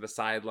back to the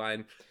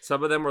sideline.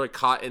 Some of them were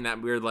caught in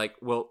that weird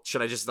well,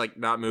 should I just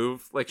not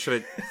move?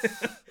 Should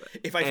I?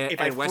 if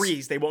I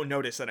freeze, they won't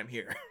notice that I'm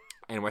here.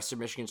 And Western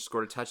Michigan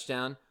scored a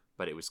touchdown,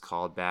 but it was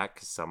called back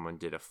because someone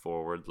did a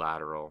forward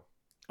lateral.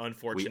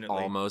 Unfortunately, we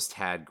almost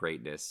had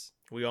greatness.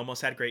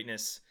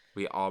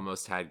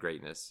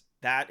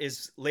 That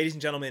is, ladies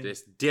and gentlemen,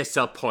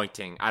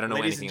 disappointing. I don't know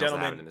anything else that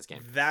happened in this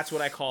game. That's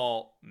what I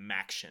call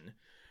Maction.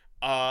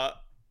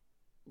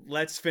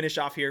 Let's finish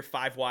off here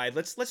 5 wide.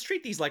 Let's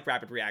treat these like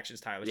rapid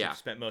reactions, Tyler. Yeah. We've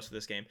spent most of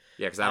this game.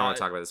 Yeah, because I don't want to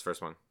talk about this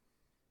first one.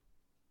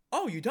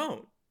 Oh, you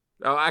don't?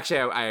 Oh, actually,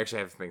 I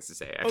actually have things to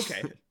say. Actually.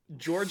 Okay.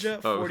 Georgia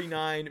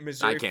 49,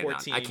 Missouri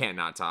 14. I can't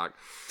not talk.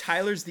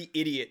 Tyler's the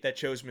idiot that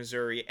chose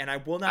Missouri, and I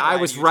will not. I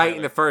was right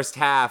in the first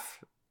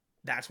half.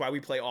 That's why we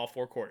play all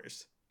 4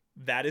 quarters.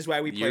 That is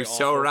why we play You're all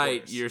so 4 right.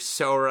 quarters. You're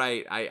so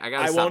right. I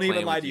gotta stop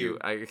playing with you.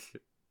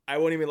 I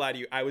won't even lie to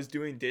you. I was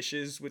doing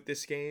dishes with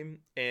this game,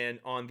 and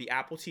on the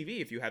Apple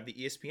TV, if you have the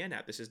ESPN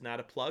app, this is not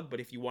a plug,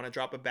 but if you want to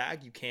drop a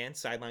bag, you can.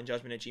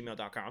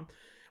 SidelineJudgment@gmail.com.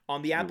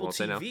 On the Apple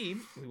TV,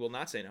 we will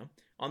not say no.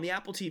 On the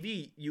Apple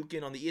TV,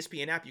 on the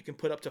ESPN app, you can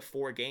put up to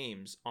 4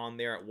 games on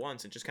there at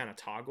once and just kind of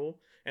toggle.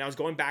 And I was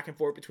going back and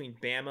forth between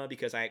Bama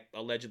because I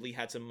allegedly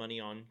had some money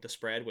on the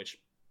spread, which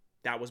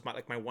that was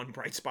my one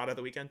bright spot of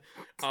the weekend.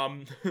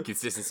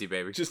 Consistency,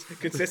 baby. Just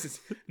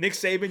consistency. Nick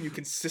Saban, you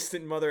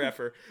consistent mother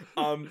effer.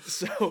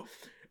 So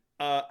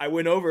I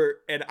went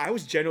over, and I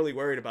was generally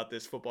worried about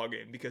this football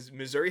game because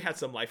Missouri had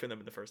some life in them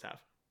in the first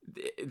half.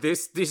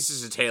 This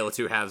is a tale of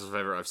 2 halves if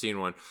ever I've seen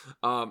one.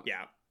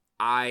 Yeah.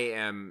 I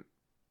am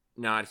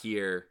not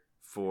here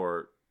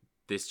for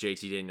this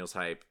JT Daniels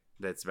hype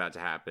that's about to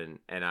happen,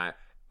 and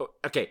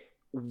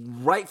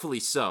rightfully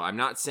so. I'm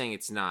not saying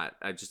it's not.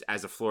 I just,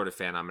 as a Florida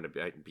fan, I'm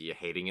gonna be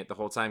hating it the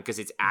whole time because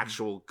it's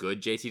actual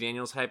good JT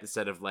Daniels hype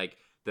instead of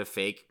the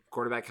fake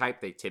quarterback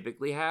hype they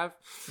typically have.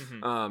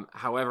 Mm-hmm.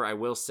 However, I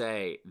will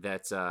say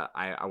that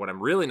what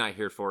I'm really not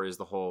here for is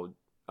the whole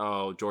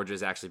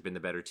Georgia's actually been the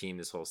better team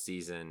this whole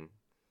season.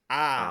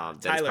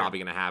 That's probably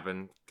gonna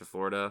happen to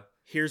Florida.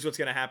 Here's what's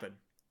gonna happen.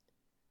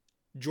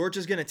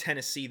 Georgia's gonna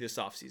Tennessee this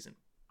offseason.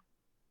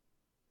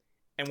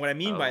 And what I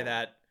mean by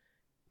that,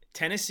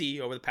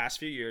 Tennessee, over the past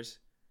few years,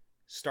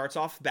 starts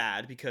off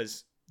bad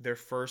because their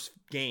first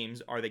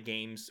games are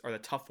the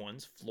tough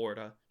ones: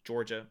 Florida,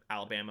 Georgia,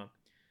 Alabama.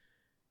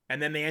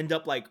 And then they end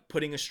up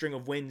putting a string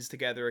of wins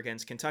together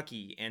against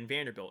Kentucky and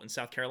Vanderbilt and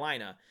South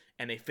Carolina.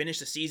 And they finish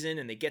the season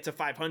and they get to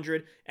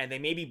 500 and they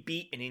maybe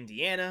beat in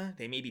Indiana.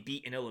 They maybe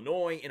beat in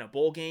Illinois in a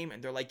bowl game.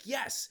 And they're like,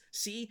 yes,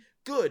 see,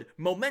 good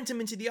momentum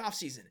into the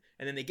offseason.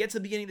 And then they get to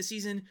the beginning of the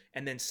season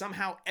and then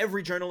somehow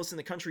every journalist in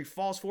the country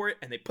falls for it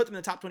and they put them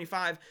in the top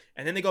 25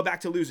 and then they go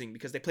back to losing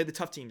because they play the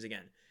tough teams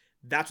again.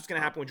 That's what's going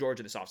to happen with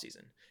Georgia this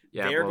offseason.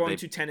 Yeah, they're going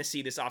to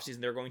Tennessee this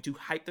offseason. They're going to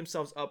hype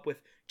themselves up with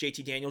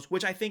JT Daniels,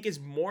 which I think is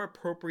more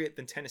appropriate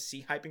than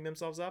Tennessee hyping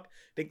themselves up.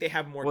 I think they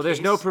have more. Well,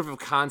 there's no proof of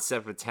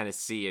concept with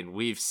Tennessee, and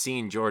we've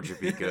seen Georgia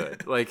be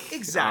good.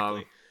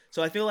 Exactly.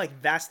 So I feel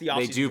like that's the offseason.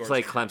 They do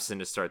play Clemson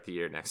to start the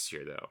year next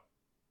year,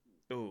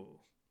 though. Ooh.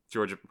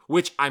 Georgia,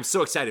 which I'm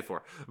so excited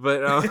for.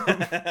 But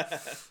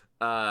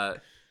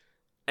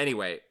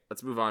anyway,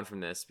 let's move on from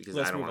this because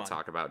I don't want to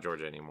talk about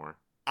Georgia anymore.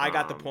 I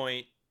got the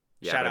point.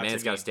 Yeah, the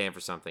man's got to stand for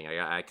something.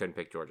 I couldn't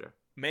pick Georgia.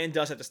 Man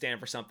does have to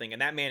stand for something,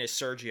 and that man is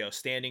Sergio,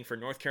 standing for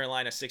North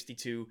Carolina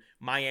 62,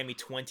 Miami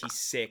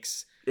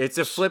 26. It's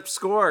a flip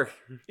score.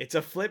 It's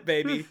a flip,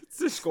 baby.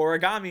 It's a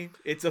scoreagami.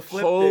 It's a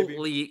flip, Holy baby.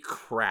 Holy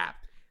crap.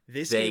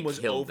 This game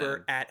was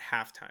over at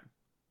halftime.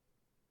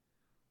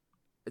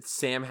 It's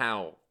Sam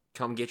Howell.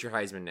 Come get your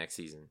Heisman next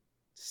season.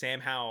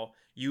 Sam Howell,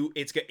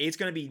 it's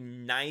gonna be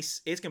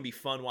nice. It's gonna be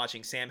fun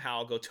watching Sam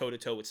Howell go toe to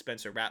toe with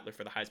Spencer Rattler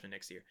for the Heisman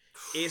next year.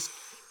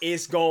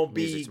 It's gonna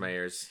be music to my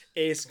ears.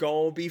 It's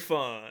gonna be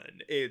fun.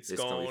 It's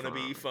gonna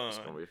be fun. It's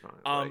gonna be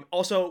fun.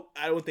 Also,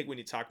 I don't think we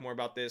need to talk more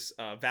about this.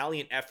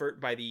 Valiant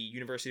effort by the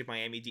University of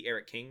Miami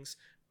D'Eriq Kings.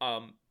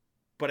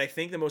 But I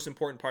think the most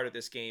important part of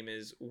this game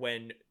is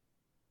when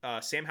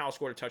Sam Howell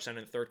scored a touchdown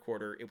in the third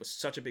quarter. It was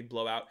such a big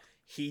blowout.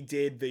 He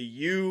did the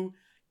U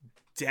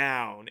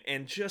down,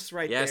 and just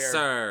right there, yes,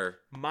 sir.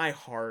 My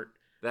heart.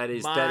 That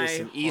is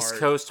some East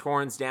Coast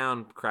horns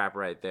down crap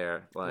right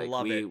there. Like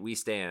we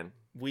stand.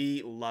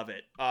 We love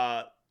it.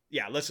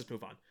 Yeah, let's just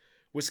move on.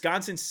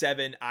 Wisconsin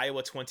 7,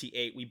 Iowa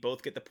 28. We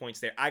both get the points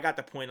there. I got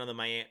the point on the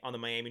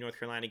Miami North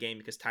Carolina game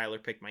because Tyler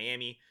picked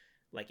Miami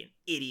like an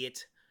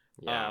idiot.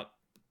 Yeah.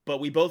 But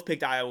we both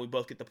picked Iowa. We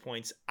both get the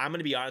points. I'm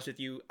going to be honest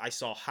with you. I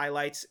saw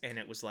highlights, and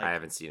it was like... I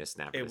haven't seen a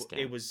snap of this game.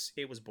 It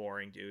was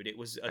boring, dude. It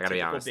was a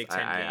typical Big Ten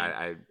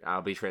game.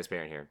 I'll be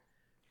transparent here.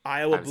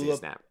 Iowa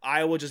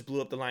just blew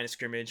up the line of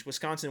scrimmage.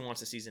 Wisconsin wants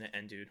the season to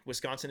end, dude.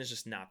 Wisconsin is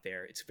just not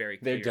there. It's very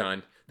clear. They're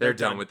done. They're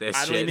done with this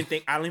I don't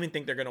even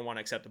think they're going to want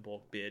to accept a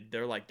bowl bid.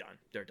 They're like done.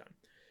 They're done.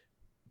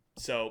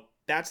 So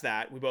that's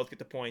that. We both get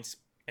the points.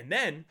 And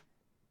then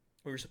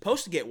we were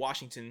supposed to get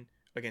Washington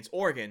against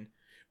Oregon,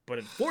 but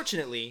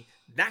unfortunately,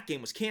 that game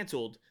was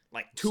canceled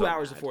like 2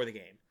 hours before the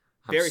game.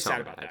 Very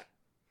sad about that.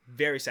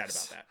 Very sad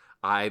about that.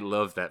 I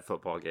love that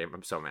football game.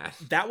 I'm so mad.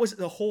 That was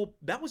the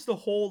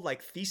whole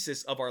like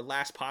thesis of our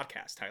last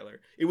podcast,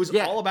 Tyler. It was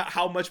all about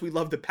how much we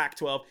love the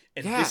Pac-12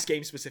 and this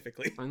game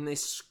specifically. And they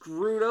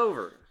screwed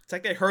over. It's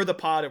like they heard the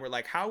pod and were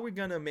like, how are we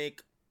going to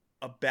make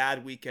a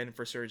bad weekend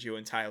for Sergio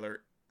and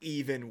Tyler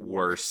even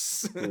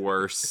worse?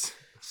 Worse.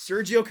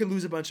 Sergio can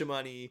lose a bunch of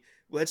money.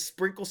 Let's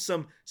sprinkle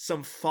some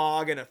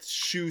fog and a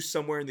shoe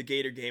somewhere in the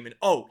Gator game. And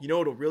you know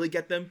what'll really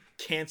get them?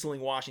 Canceling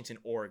Washington,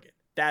 Oregon.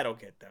 That'll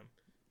get them.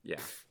 Yeah.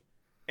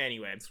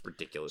 Anyway. It's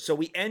ridiculous. So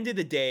we ended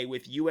the day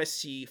with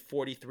USC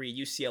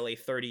 43, UCLA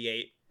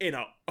 38 in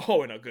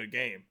a good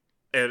game.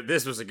 And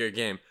this was a good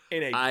game.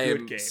 I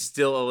am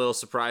still a little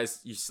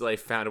surprised UCLA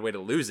found a way to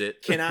lose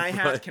it. Can I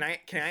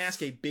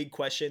ask a big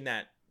question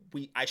that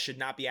I should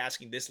not be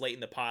asking this late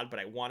in the pod, but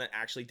I want to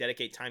actually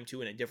dedicate time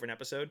to in a different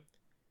episode?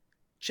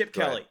 Chip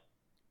Kelly.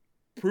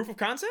 Proof of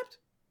concept?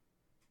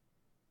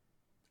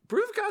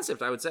 Proof of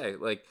concept, I would say.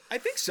 Like, I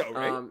think so,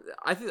 right?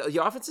 I think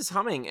the offense is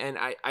humming, and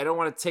I don't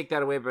want to take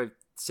that away by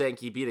saying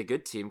he beat a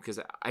good team because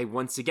I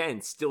once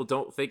again still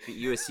don't think that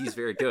USC is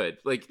very good.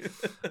 Like,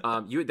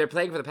 they're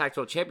playing for the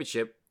Pac-12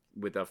 championship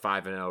with a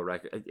 5-0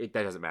 record.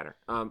 That doesn't matter.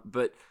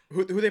 But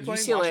who they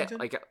playing? UCLA, Washington?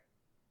 like,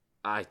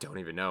 I don't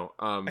even know.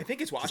 I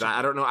think it's Washington.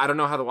 I don't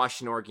know how the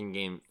Washington Oregon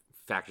game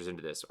factors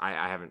into this.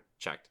 I haven't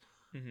checked.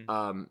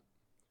 Mm-hmm.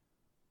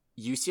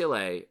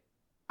 UCLA,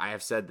 I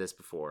have said this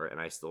before,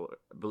 and I still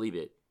believe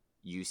it.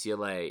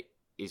 UCLA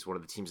is one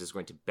of the teams that's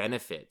going to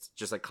benefit,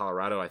 just like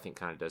Colorado, I think,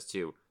 kind of does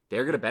too.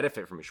 They're going to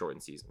benefit from a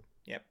shortened season.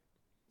 Yep.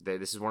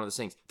 This is one of those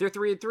things. They're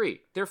 3-3.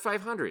 They're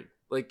 500.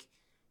 Like,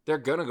 they're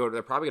probably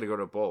going to go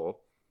to a bowl.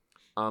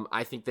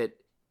 I think that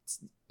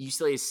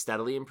UCLA is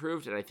steadily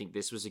improved, and I think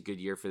this was a good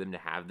year for them to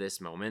have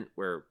this moment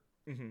where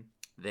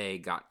they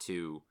got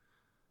to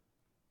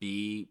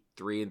be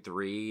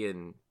 3-3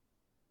 and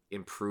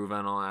improve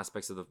on all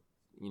aspects of the,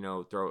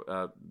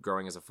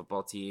 growing as a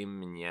football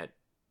team, and yet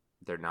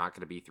they're not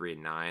going to be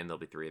 3-9. They'll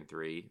be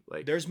 3-3.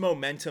 Like, there's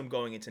momentum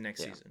going into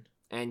next season.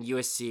 And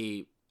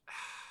USC,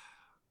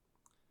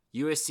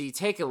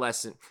 take a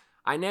lesson.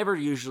 I never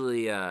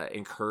usually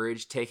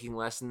encourage taking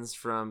lessons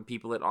from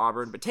people at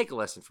Auburn, but take a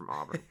lesson from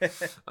Auburn.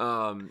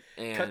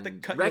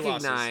 And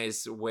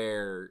recognize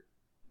where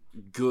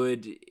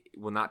good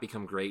will not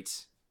become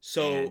great.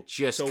 So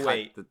just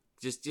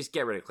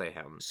get rid of Clay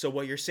Helton. So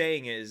what you're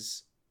saying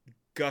is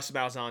Gus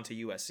Malzahn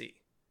to USC.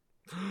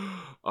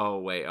 Oh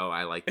wait! Oh,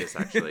 I like this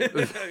actually.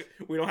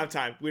 We don't have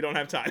time. We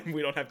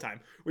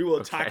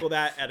will tackle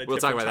that at a. We'll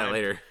talk about time. that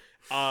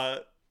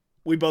later.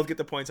 We both get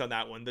the points on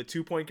that one. The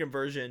 2-point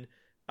conversion.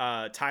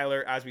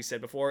 Tyler, as we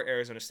said before,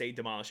 Arizona State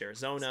demolished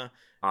Arizona.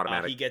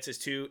 Automatic. He gets his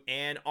 2,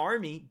 and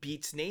Army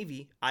beats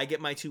Navy. I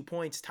get my 2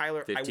 points.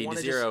 Tyler,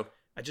 15-0.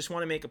 I just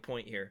want to make a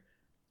point here.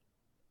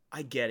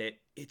 I get it.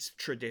 It's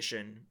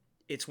tradition.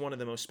 It's one of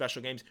the most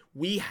special games.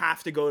 We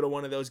have to go to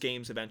one of those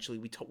games eventually.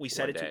 We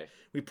said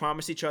we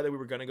promised each other we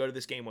were going to go to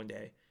this game one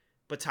day.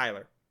 But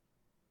Tyler,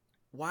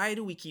 why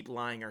do we keep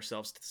lying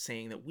ourselves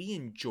saying that we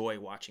enjoy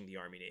watching the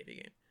Army-Navy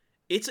game?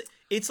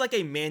 It's like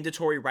a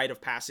mandatory rite of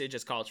passage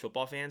as college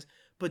football fans.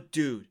 But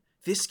dude,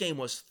 this game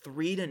was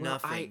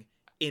 3-0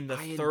 in the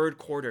third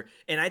quarter,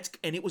 and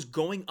it was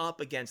going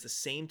up against the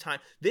same time.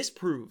 This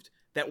proved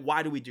that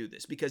why do we do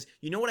this? Because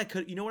you know what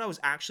I was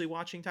actually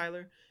watching,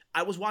 Tyler?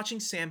 I was watching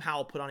Sam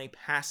Howell put on a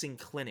passing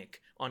clinic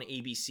on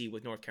ABC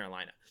with North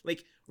Carolina.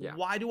 Like,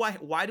 why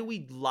do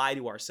we lie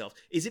to ourselves?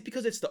 Is it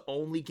because it's the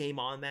only game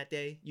on that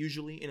day,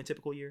 usually, in a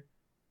typical year?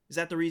 Is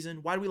that the reason?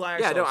 Why do we lie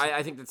ourselves? Yeah, no,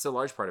 I think that's a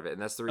large part of it,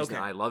 and that's the reason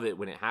I love it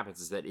when it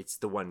happens, is that it's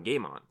the one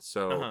game on.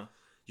 So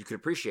you could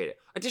appreciate it.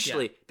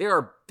 Additionally,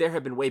 there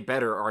have been way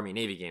better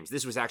Army-Navy games.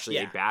 This was actually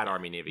a bad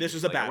Army-Navy game. This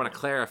was a bad I want to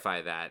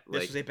clarify that.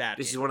 This was a bad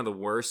This game. is one of the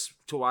worst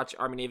to watch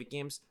Army-Navy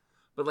games.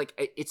 But, like,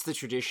 it's the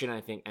tradition,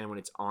 I think, and when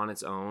it's on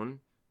its own,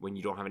 when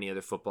you don't have any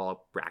other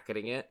football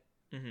bracketing it,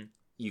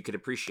 you could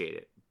appreciate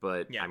it.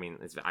 But, I mean,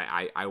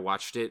 I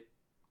watched it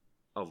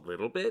a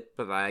little bit,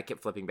 but I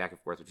kept flipping back and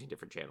forth between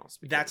different channels.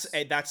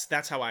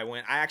 That's how I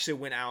went. I actually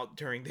went out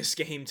during this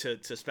game to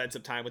spend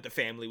some time with the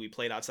family. We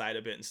played outside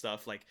a bit and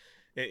stuff. Like,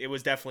 it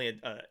was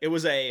definitely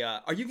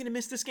are you gonna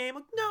miss this game?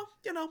 Like,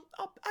 no,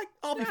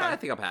 I'll be fine. I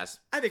think I'll pass.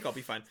 I think I'll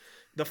be fine.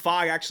 The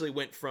fog actually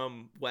went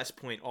from West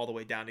Point all the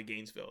way down to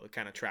Gainesville. It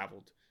kind of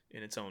traveled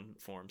in its own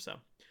form. So,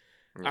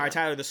 all right,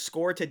 Tyler, the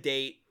score to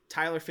date: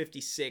 Tyler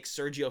 56,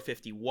 Sergio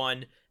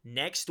 51.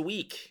 Next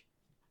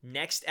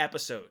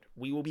episode,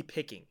 we will be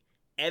picking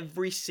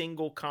every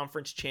single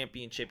conference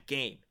championship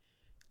game.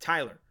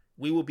 Tyler,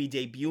 we will be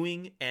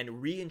debuting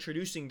and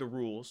reintroducing the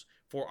rules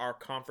for our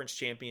conference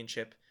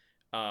championship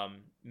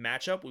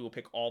matchup. We will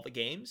pick all the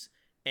games,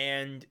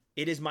 and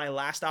it is my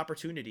last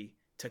opportunity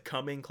to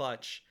come in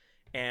clutch.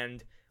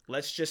 And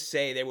let's just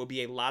say there will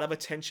be a lot of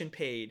attention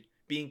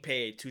being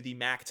paid to the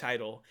MAC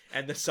title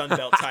and the Sun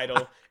Belt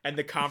title and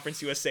the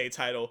Conference USA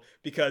title,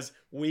 because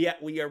we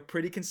are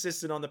pretty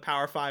consistent on the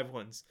Power 5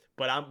 ones.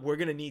 But we're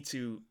going to need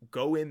to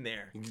go in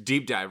there.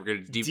 Deep dive. We're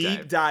going to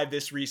deep dive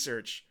this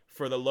research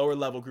for the lower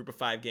level group of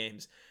 5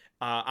 games.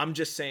 I'm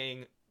just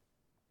saying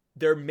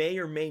there may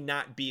or may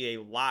not be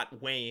a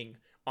lot weighing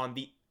on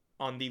the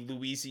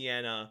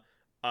Louisiana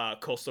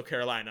Coastal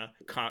Carolina.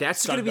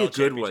 That's going to be a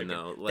good one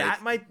though.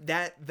 Like,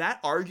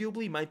 that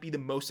arguably might be the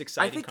most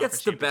exciting. I think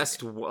that's the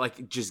best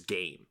just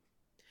game.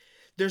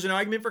 There's an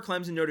argument for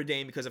Clemson Notre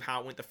Dame because of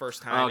how it went the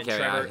first time. Okay,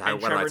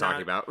 what am I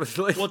talking about?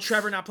 Well,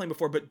 Trevor not playing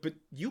before, but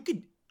you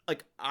could.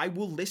 Like, I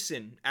will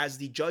listen as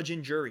the judge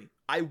and jury.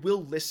 I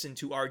will listen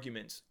to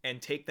arguments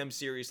and take them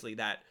seriously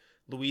that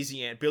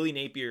Billy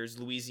Napier's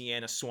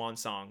Louisiana swan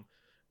song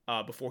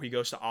before he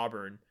goes to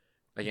Auburn.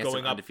 Against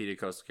an undefeated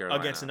Coastal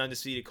Carolina. Against an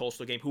undefeated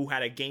Coastal game, who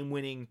had a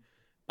game-winning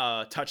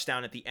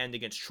touchdown at the end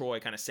against Troy,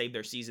 kind of saved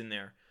their season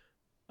there.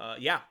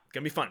 Gonna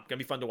be fun. Gonna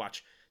be fun to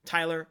watch.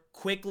 Tyler,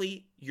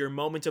 quickly, your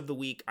moment of the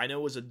week. I know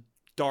it was a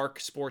dark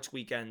sports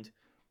weekend,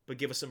 but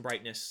give us some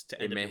brightness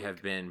to end. It may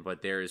have been,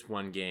 but there is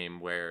one game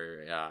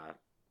where,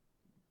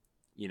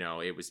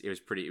 it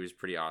was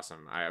pretty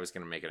awesome. I was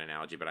going to make an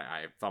analogy, but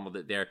I fumbled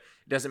it there.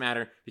 It doesn't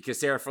matter because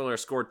Sarah Fuller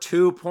scored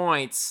 2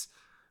 points,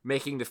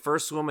 making the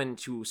first woman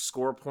to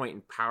score a point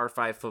in Power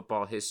 5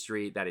 football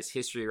history. That is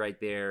history right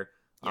there.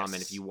 Yes.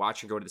 And if you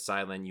watch her go to the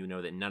sideline, you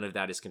know that none of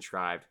that is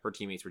contrived. Her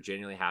teammates were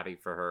genuinely happy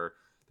for her.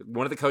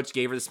 One of the coach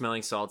gave her the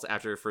smelling salts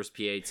after her first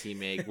PAT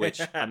make,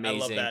 which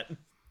amazing. I love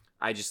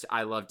that.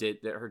 I loved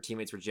it that her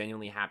teammates were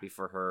genuinely happy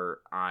for her.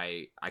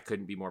 I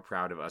couldn't be more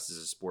proud of us as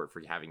a sport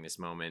for having this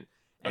moment.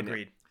 And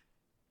agreed.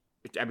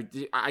 I mean,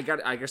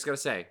 I just gotta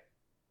say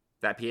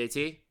that PAT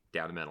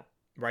down the middle,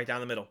 right down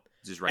the middle.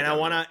 Just right.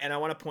 And I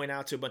want to point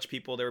out to a bunch of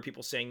people. There were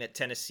people saying that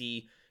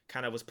Tennessee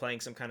kind of was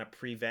playing some kind of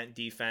prevent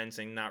defense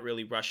and not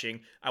really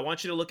rushing. I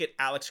want you to look at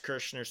Alex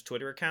Kirshner's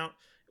Twitter account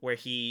where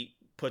he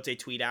puts a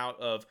tweet out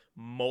of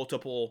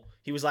multiple.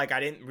 He was like, I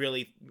didn't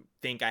really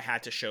think I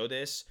had to show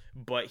this,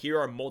 but here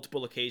are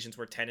multiple occasions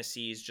where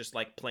Tennessee is just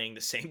like playing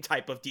the same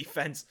type of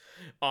defense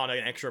on an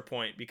extra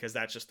point because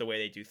that's just the way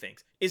they do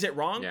things. Is it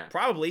wrong? Yeah.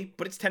 Probably,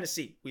 but it's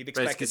Tennessee. We've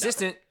expected but it's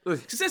consistent.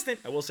 Consistent.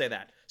 I will say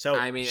that. So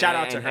I mean, shout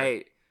out to her.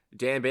 Hey,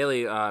 Dan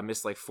Bailey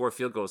missed like 4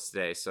 field goals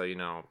today, so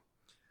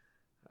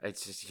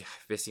it's just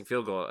missing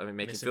field goal. I mean,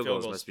 making field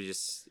goals must be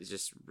just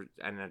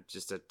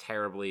a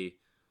terribly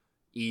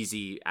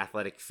easy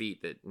athletic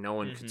feat that no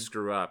one could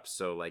screw up.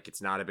 So like, it's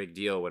not a big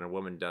deal when a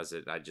woman does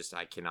it. I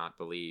cannot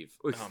believe.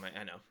 Oh man,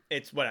 I know.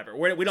 It's whatever.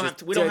 We don't have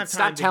time.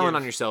 Stop telling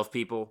on yourself,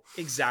 people.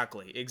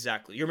 Exactly.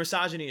 Your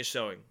misogyny is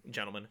showing,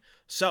 gentlemen.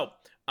 So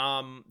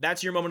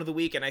that's your moment of the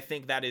week, and I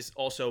think that is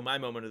also my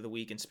moment of the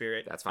week in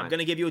spirit. That's fine. I'm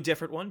gonna give you a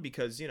different one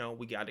because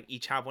we got to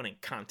each have one in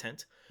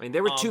content. I mean,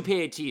 there were 2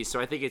 PATs, so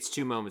I think it's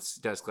 2 moments.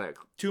 Does clear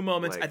 2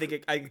 moments. I think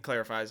it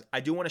clarifies. I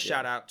do want to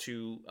shout out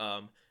to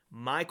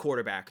my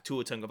quarterback,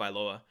 Tua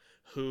Tagovailoa,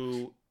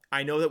 who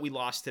I know that we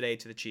lost today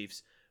to the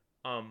Chiefs.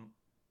 And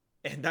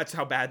that's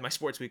how bad my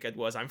sports weekend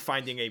was. I'm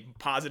finding a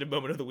positive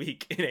moment of the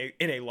week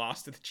in a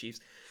loss to the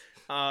Chiefs.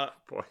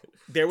 Boy,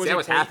 I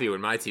was happy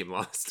when my team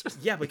lost.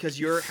 Yeah, because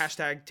your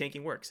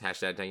 #tanking works.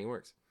 #tanking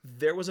works.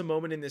 There was a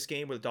moment in this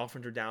game where the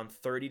Dolphins were down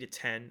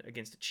 30-10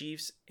 against the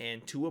Chiefs,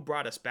 and Tua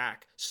brought us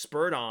back,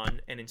 spurred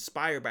on and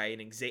inspired by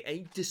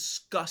a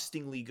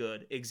disgustingly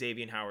good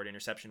Xavier Howard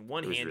interception,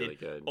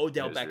 one-handed, really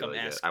Odell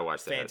Beckham-esque. I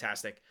watched that.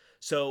 Fantastic.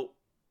 So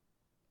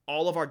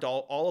all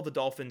of the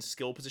Dolphins'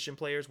 skill position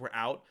players were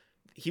out.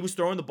 He was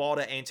throwing the ball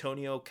to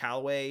Antonio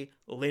Callaway,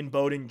 Lynn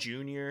Bowden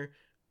Jr.,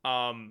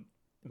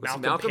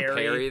 Malcolm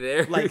Perry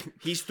there. Like,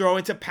 he's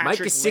throwing to Patrick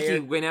Mike Gesicki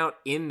Laird went out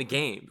in the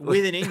game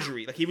with an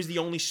injury. Like, he was the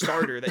only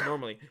starter that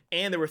normally.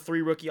 And there were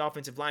 3 rookie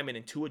offensive linemen,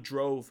 and Tua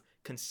drove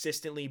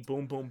consistently,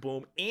 boom, boom,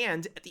 boom.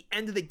 And at the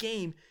end of the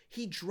game,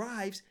 he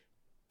drives,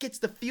 gets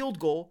the field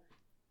goal,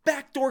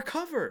 backdoor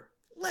cover.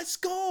 Let's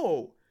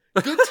go.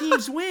 Good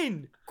teams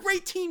win.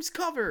 Great teams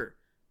cover.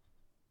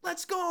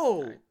 Let's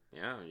go.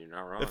 Yeah, you're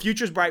not wrong. The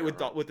future's bright with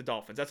the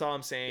Dolphins. That's all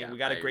I'm saying. Yeah, we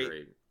got a great,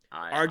 agree.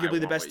 arguably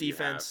the best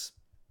defense.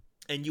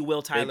 And you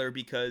will, Tyler,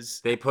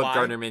 because they put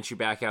Gardner Minshew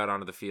back out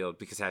onto the field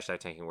because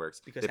 #tanking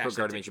works. Because they put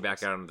Gardner Minshew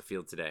back out onto the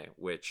field today,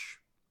 which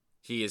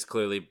he is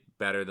clearly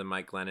better than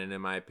Mike Glennon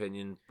in my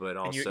opinion. But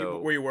also,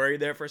 were you worried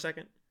there for a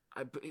second?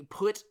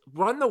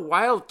 Run the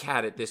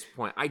Wildcat at this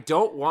point. I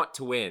don't want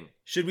to win.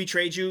 Should we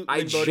trade you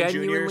Lynn Bowden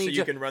Jr. so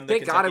you can run the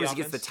Kentucky offense? Thank God it was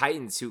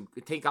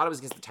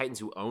against the Titans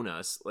who own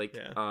us.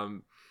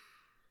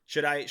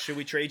 Should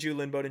we trade you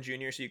Lynn Bowden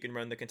Jr. so you can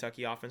run the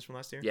Kentucky offense from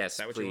last year?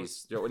 Yes,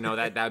 please. No,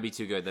 that would be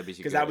too good. That'd be too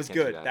good. Because that was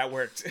good. That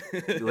worked.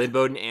 Lynn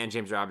Bowden and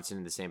James Robinson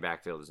in the same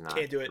backfield is not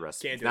Can't do it.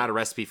 Not a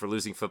recipe for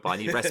losing football. I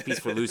need recipes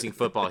for losing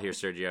football here,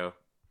 Sergio.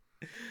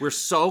 We're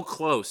so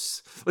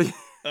close.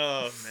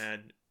 Oh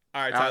man.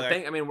 All right, Tyler.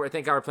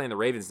 Thank God we're playing the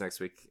Ravens next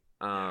week.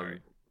 Right.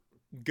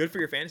 Good for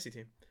your fantasy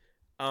team.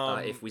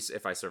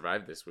 If I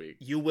survive this week,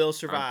 you will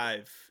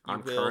survive.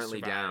 I'm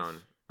currently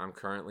down.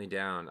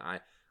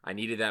 I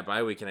needed that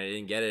bye week and I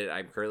didn't get it.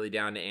 I'm currently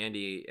down to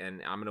Andy,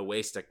 and I'm gonna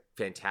waste a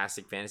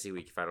fantastic fantasy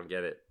week if I don't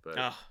get it.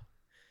 But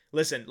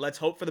listen, let's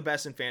hope for the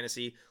best in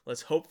fantasy.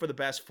 Let's hope for the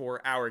best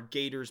for our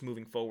Gators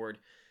moving forward.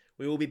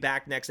 We will be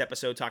back next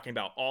episode talking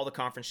about all the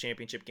conference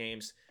championship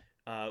games.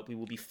 We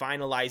will be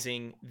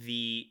finalizing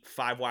the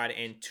 5-wide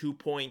and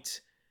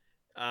 2-point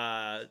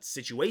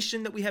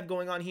situation that we have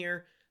going on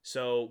here.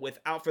 So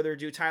without further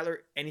ado, Tyler,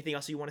 anything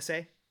else you want to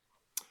say?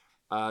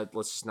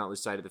 Let's just not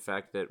lose sight of the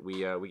fact that we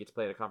get to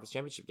play at a conference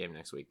championship game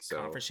next week. So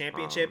conference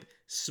championship,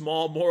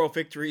 small moral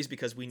victories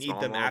because we need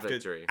them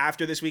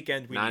after this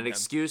weekend. Not an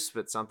excuse,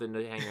 but something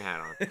to hang your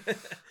hat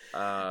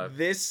on.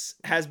 This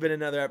has been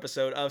another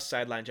episode of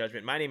Sideline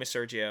Judgment. My name is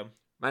Sergio.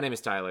 My name is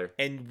Tyler.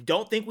 And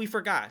don't think we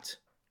forgot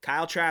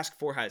Kyle Trask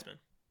for Heisman.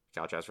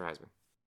 Kyle Trask for Heisman.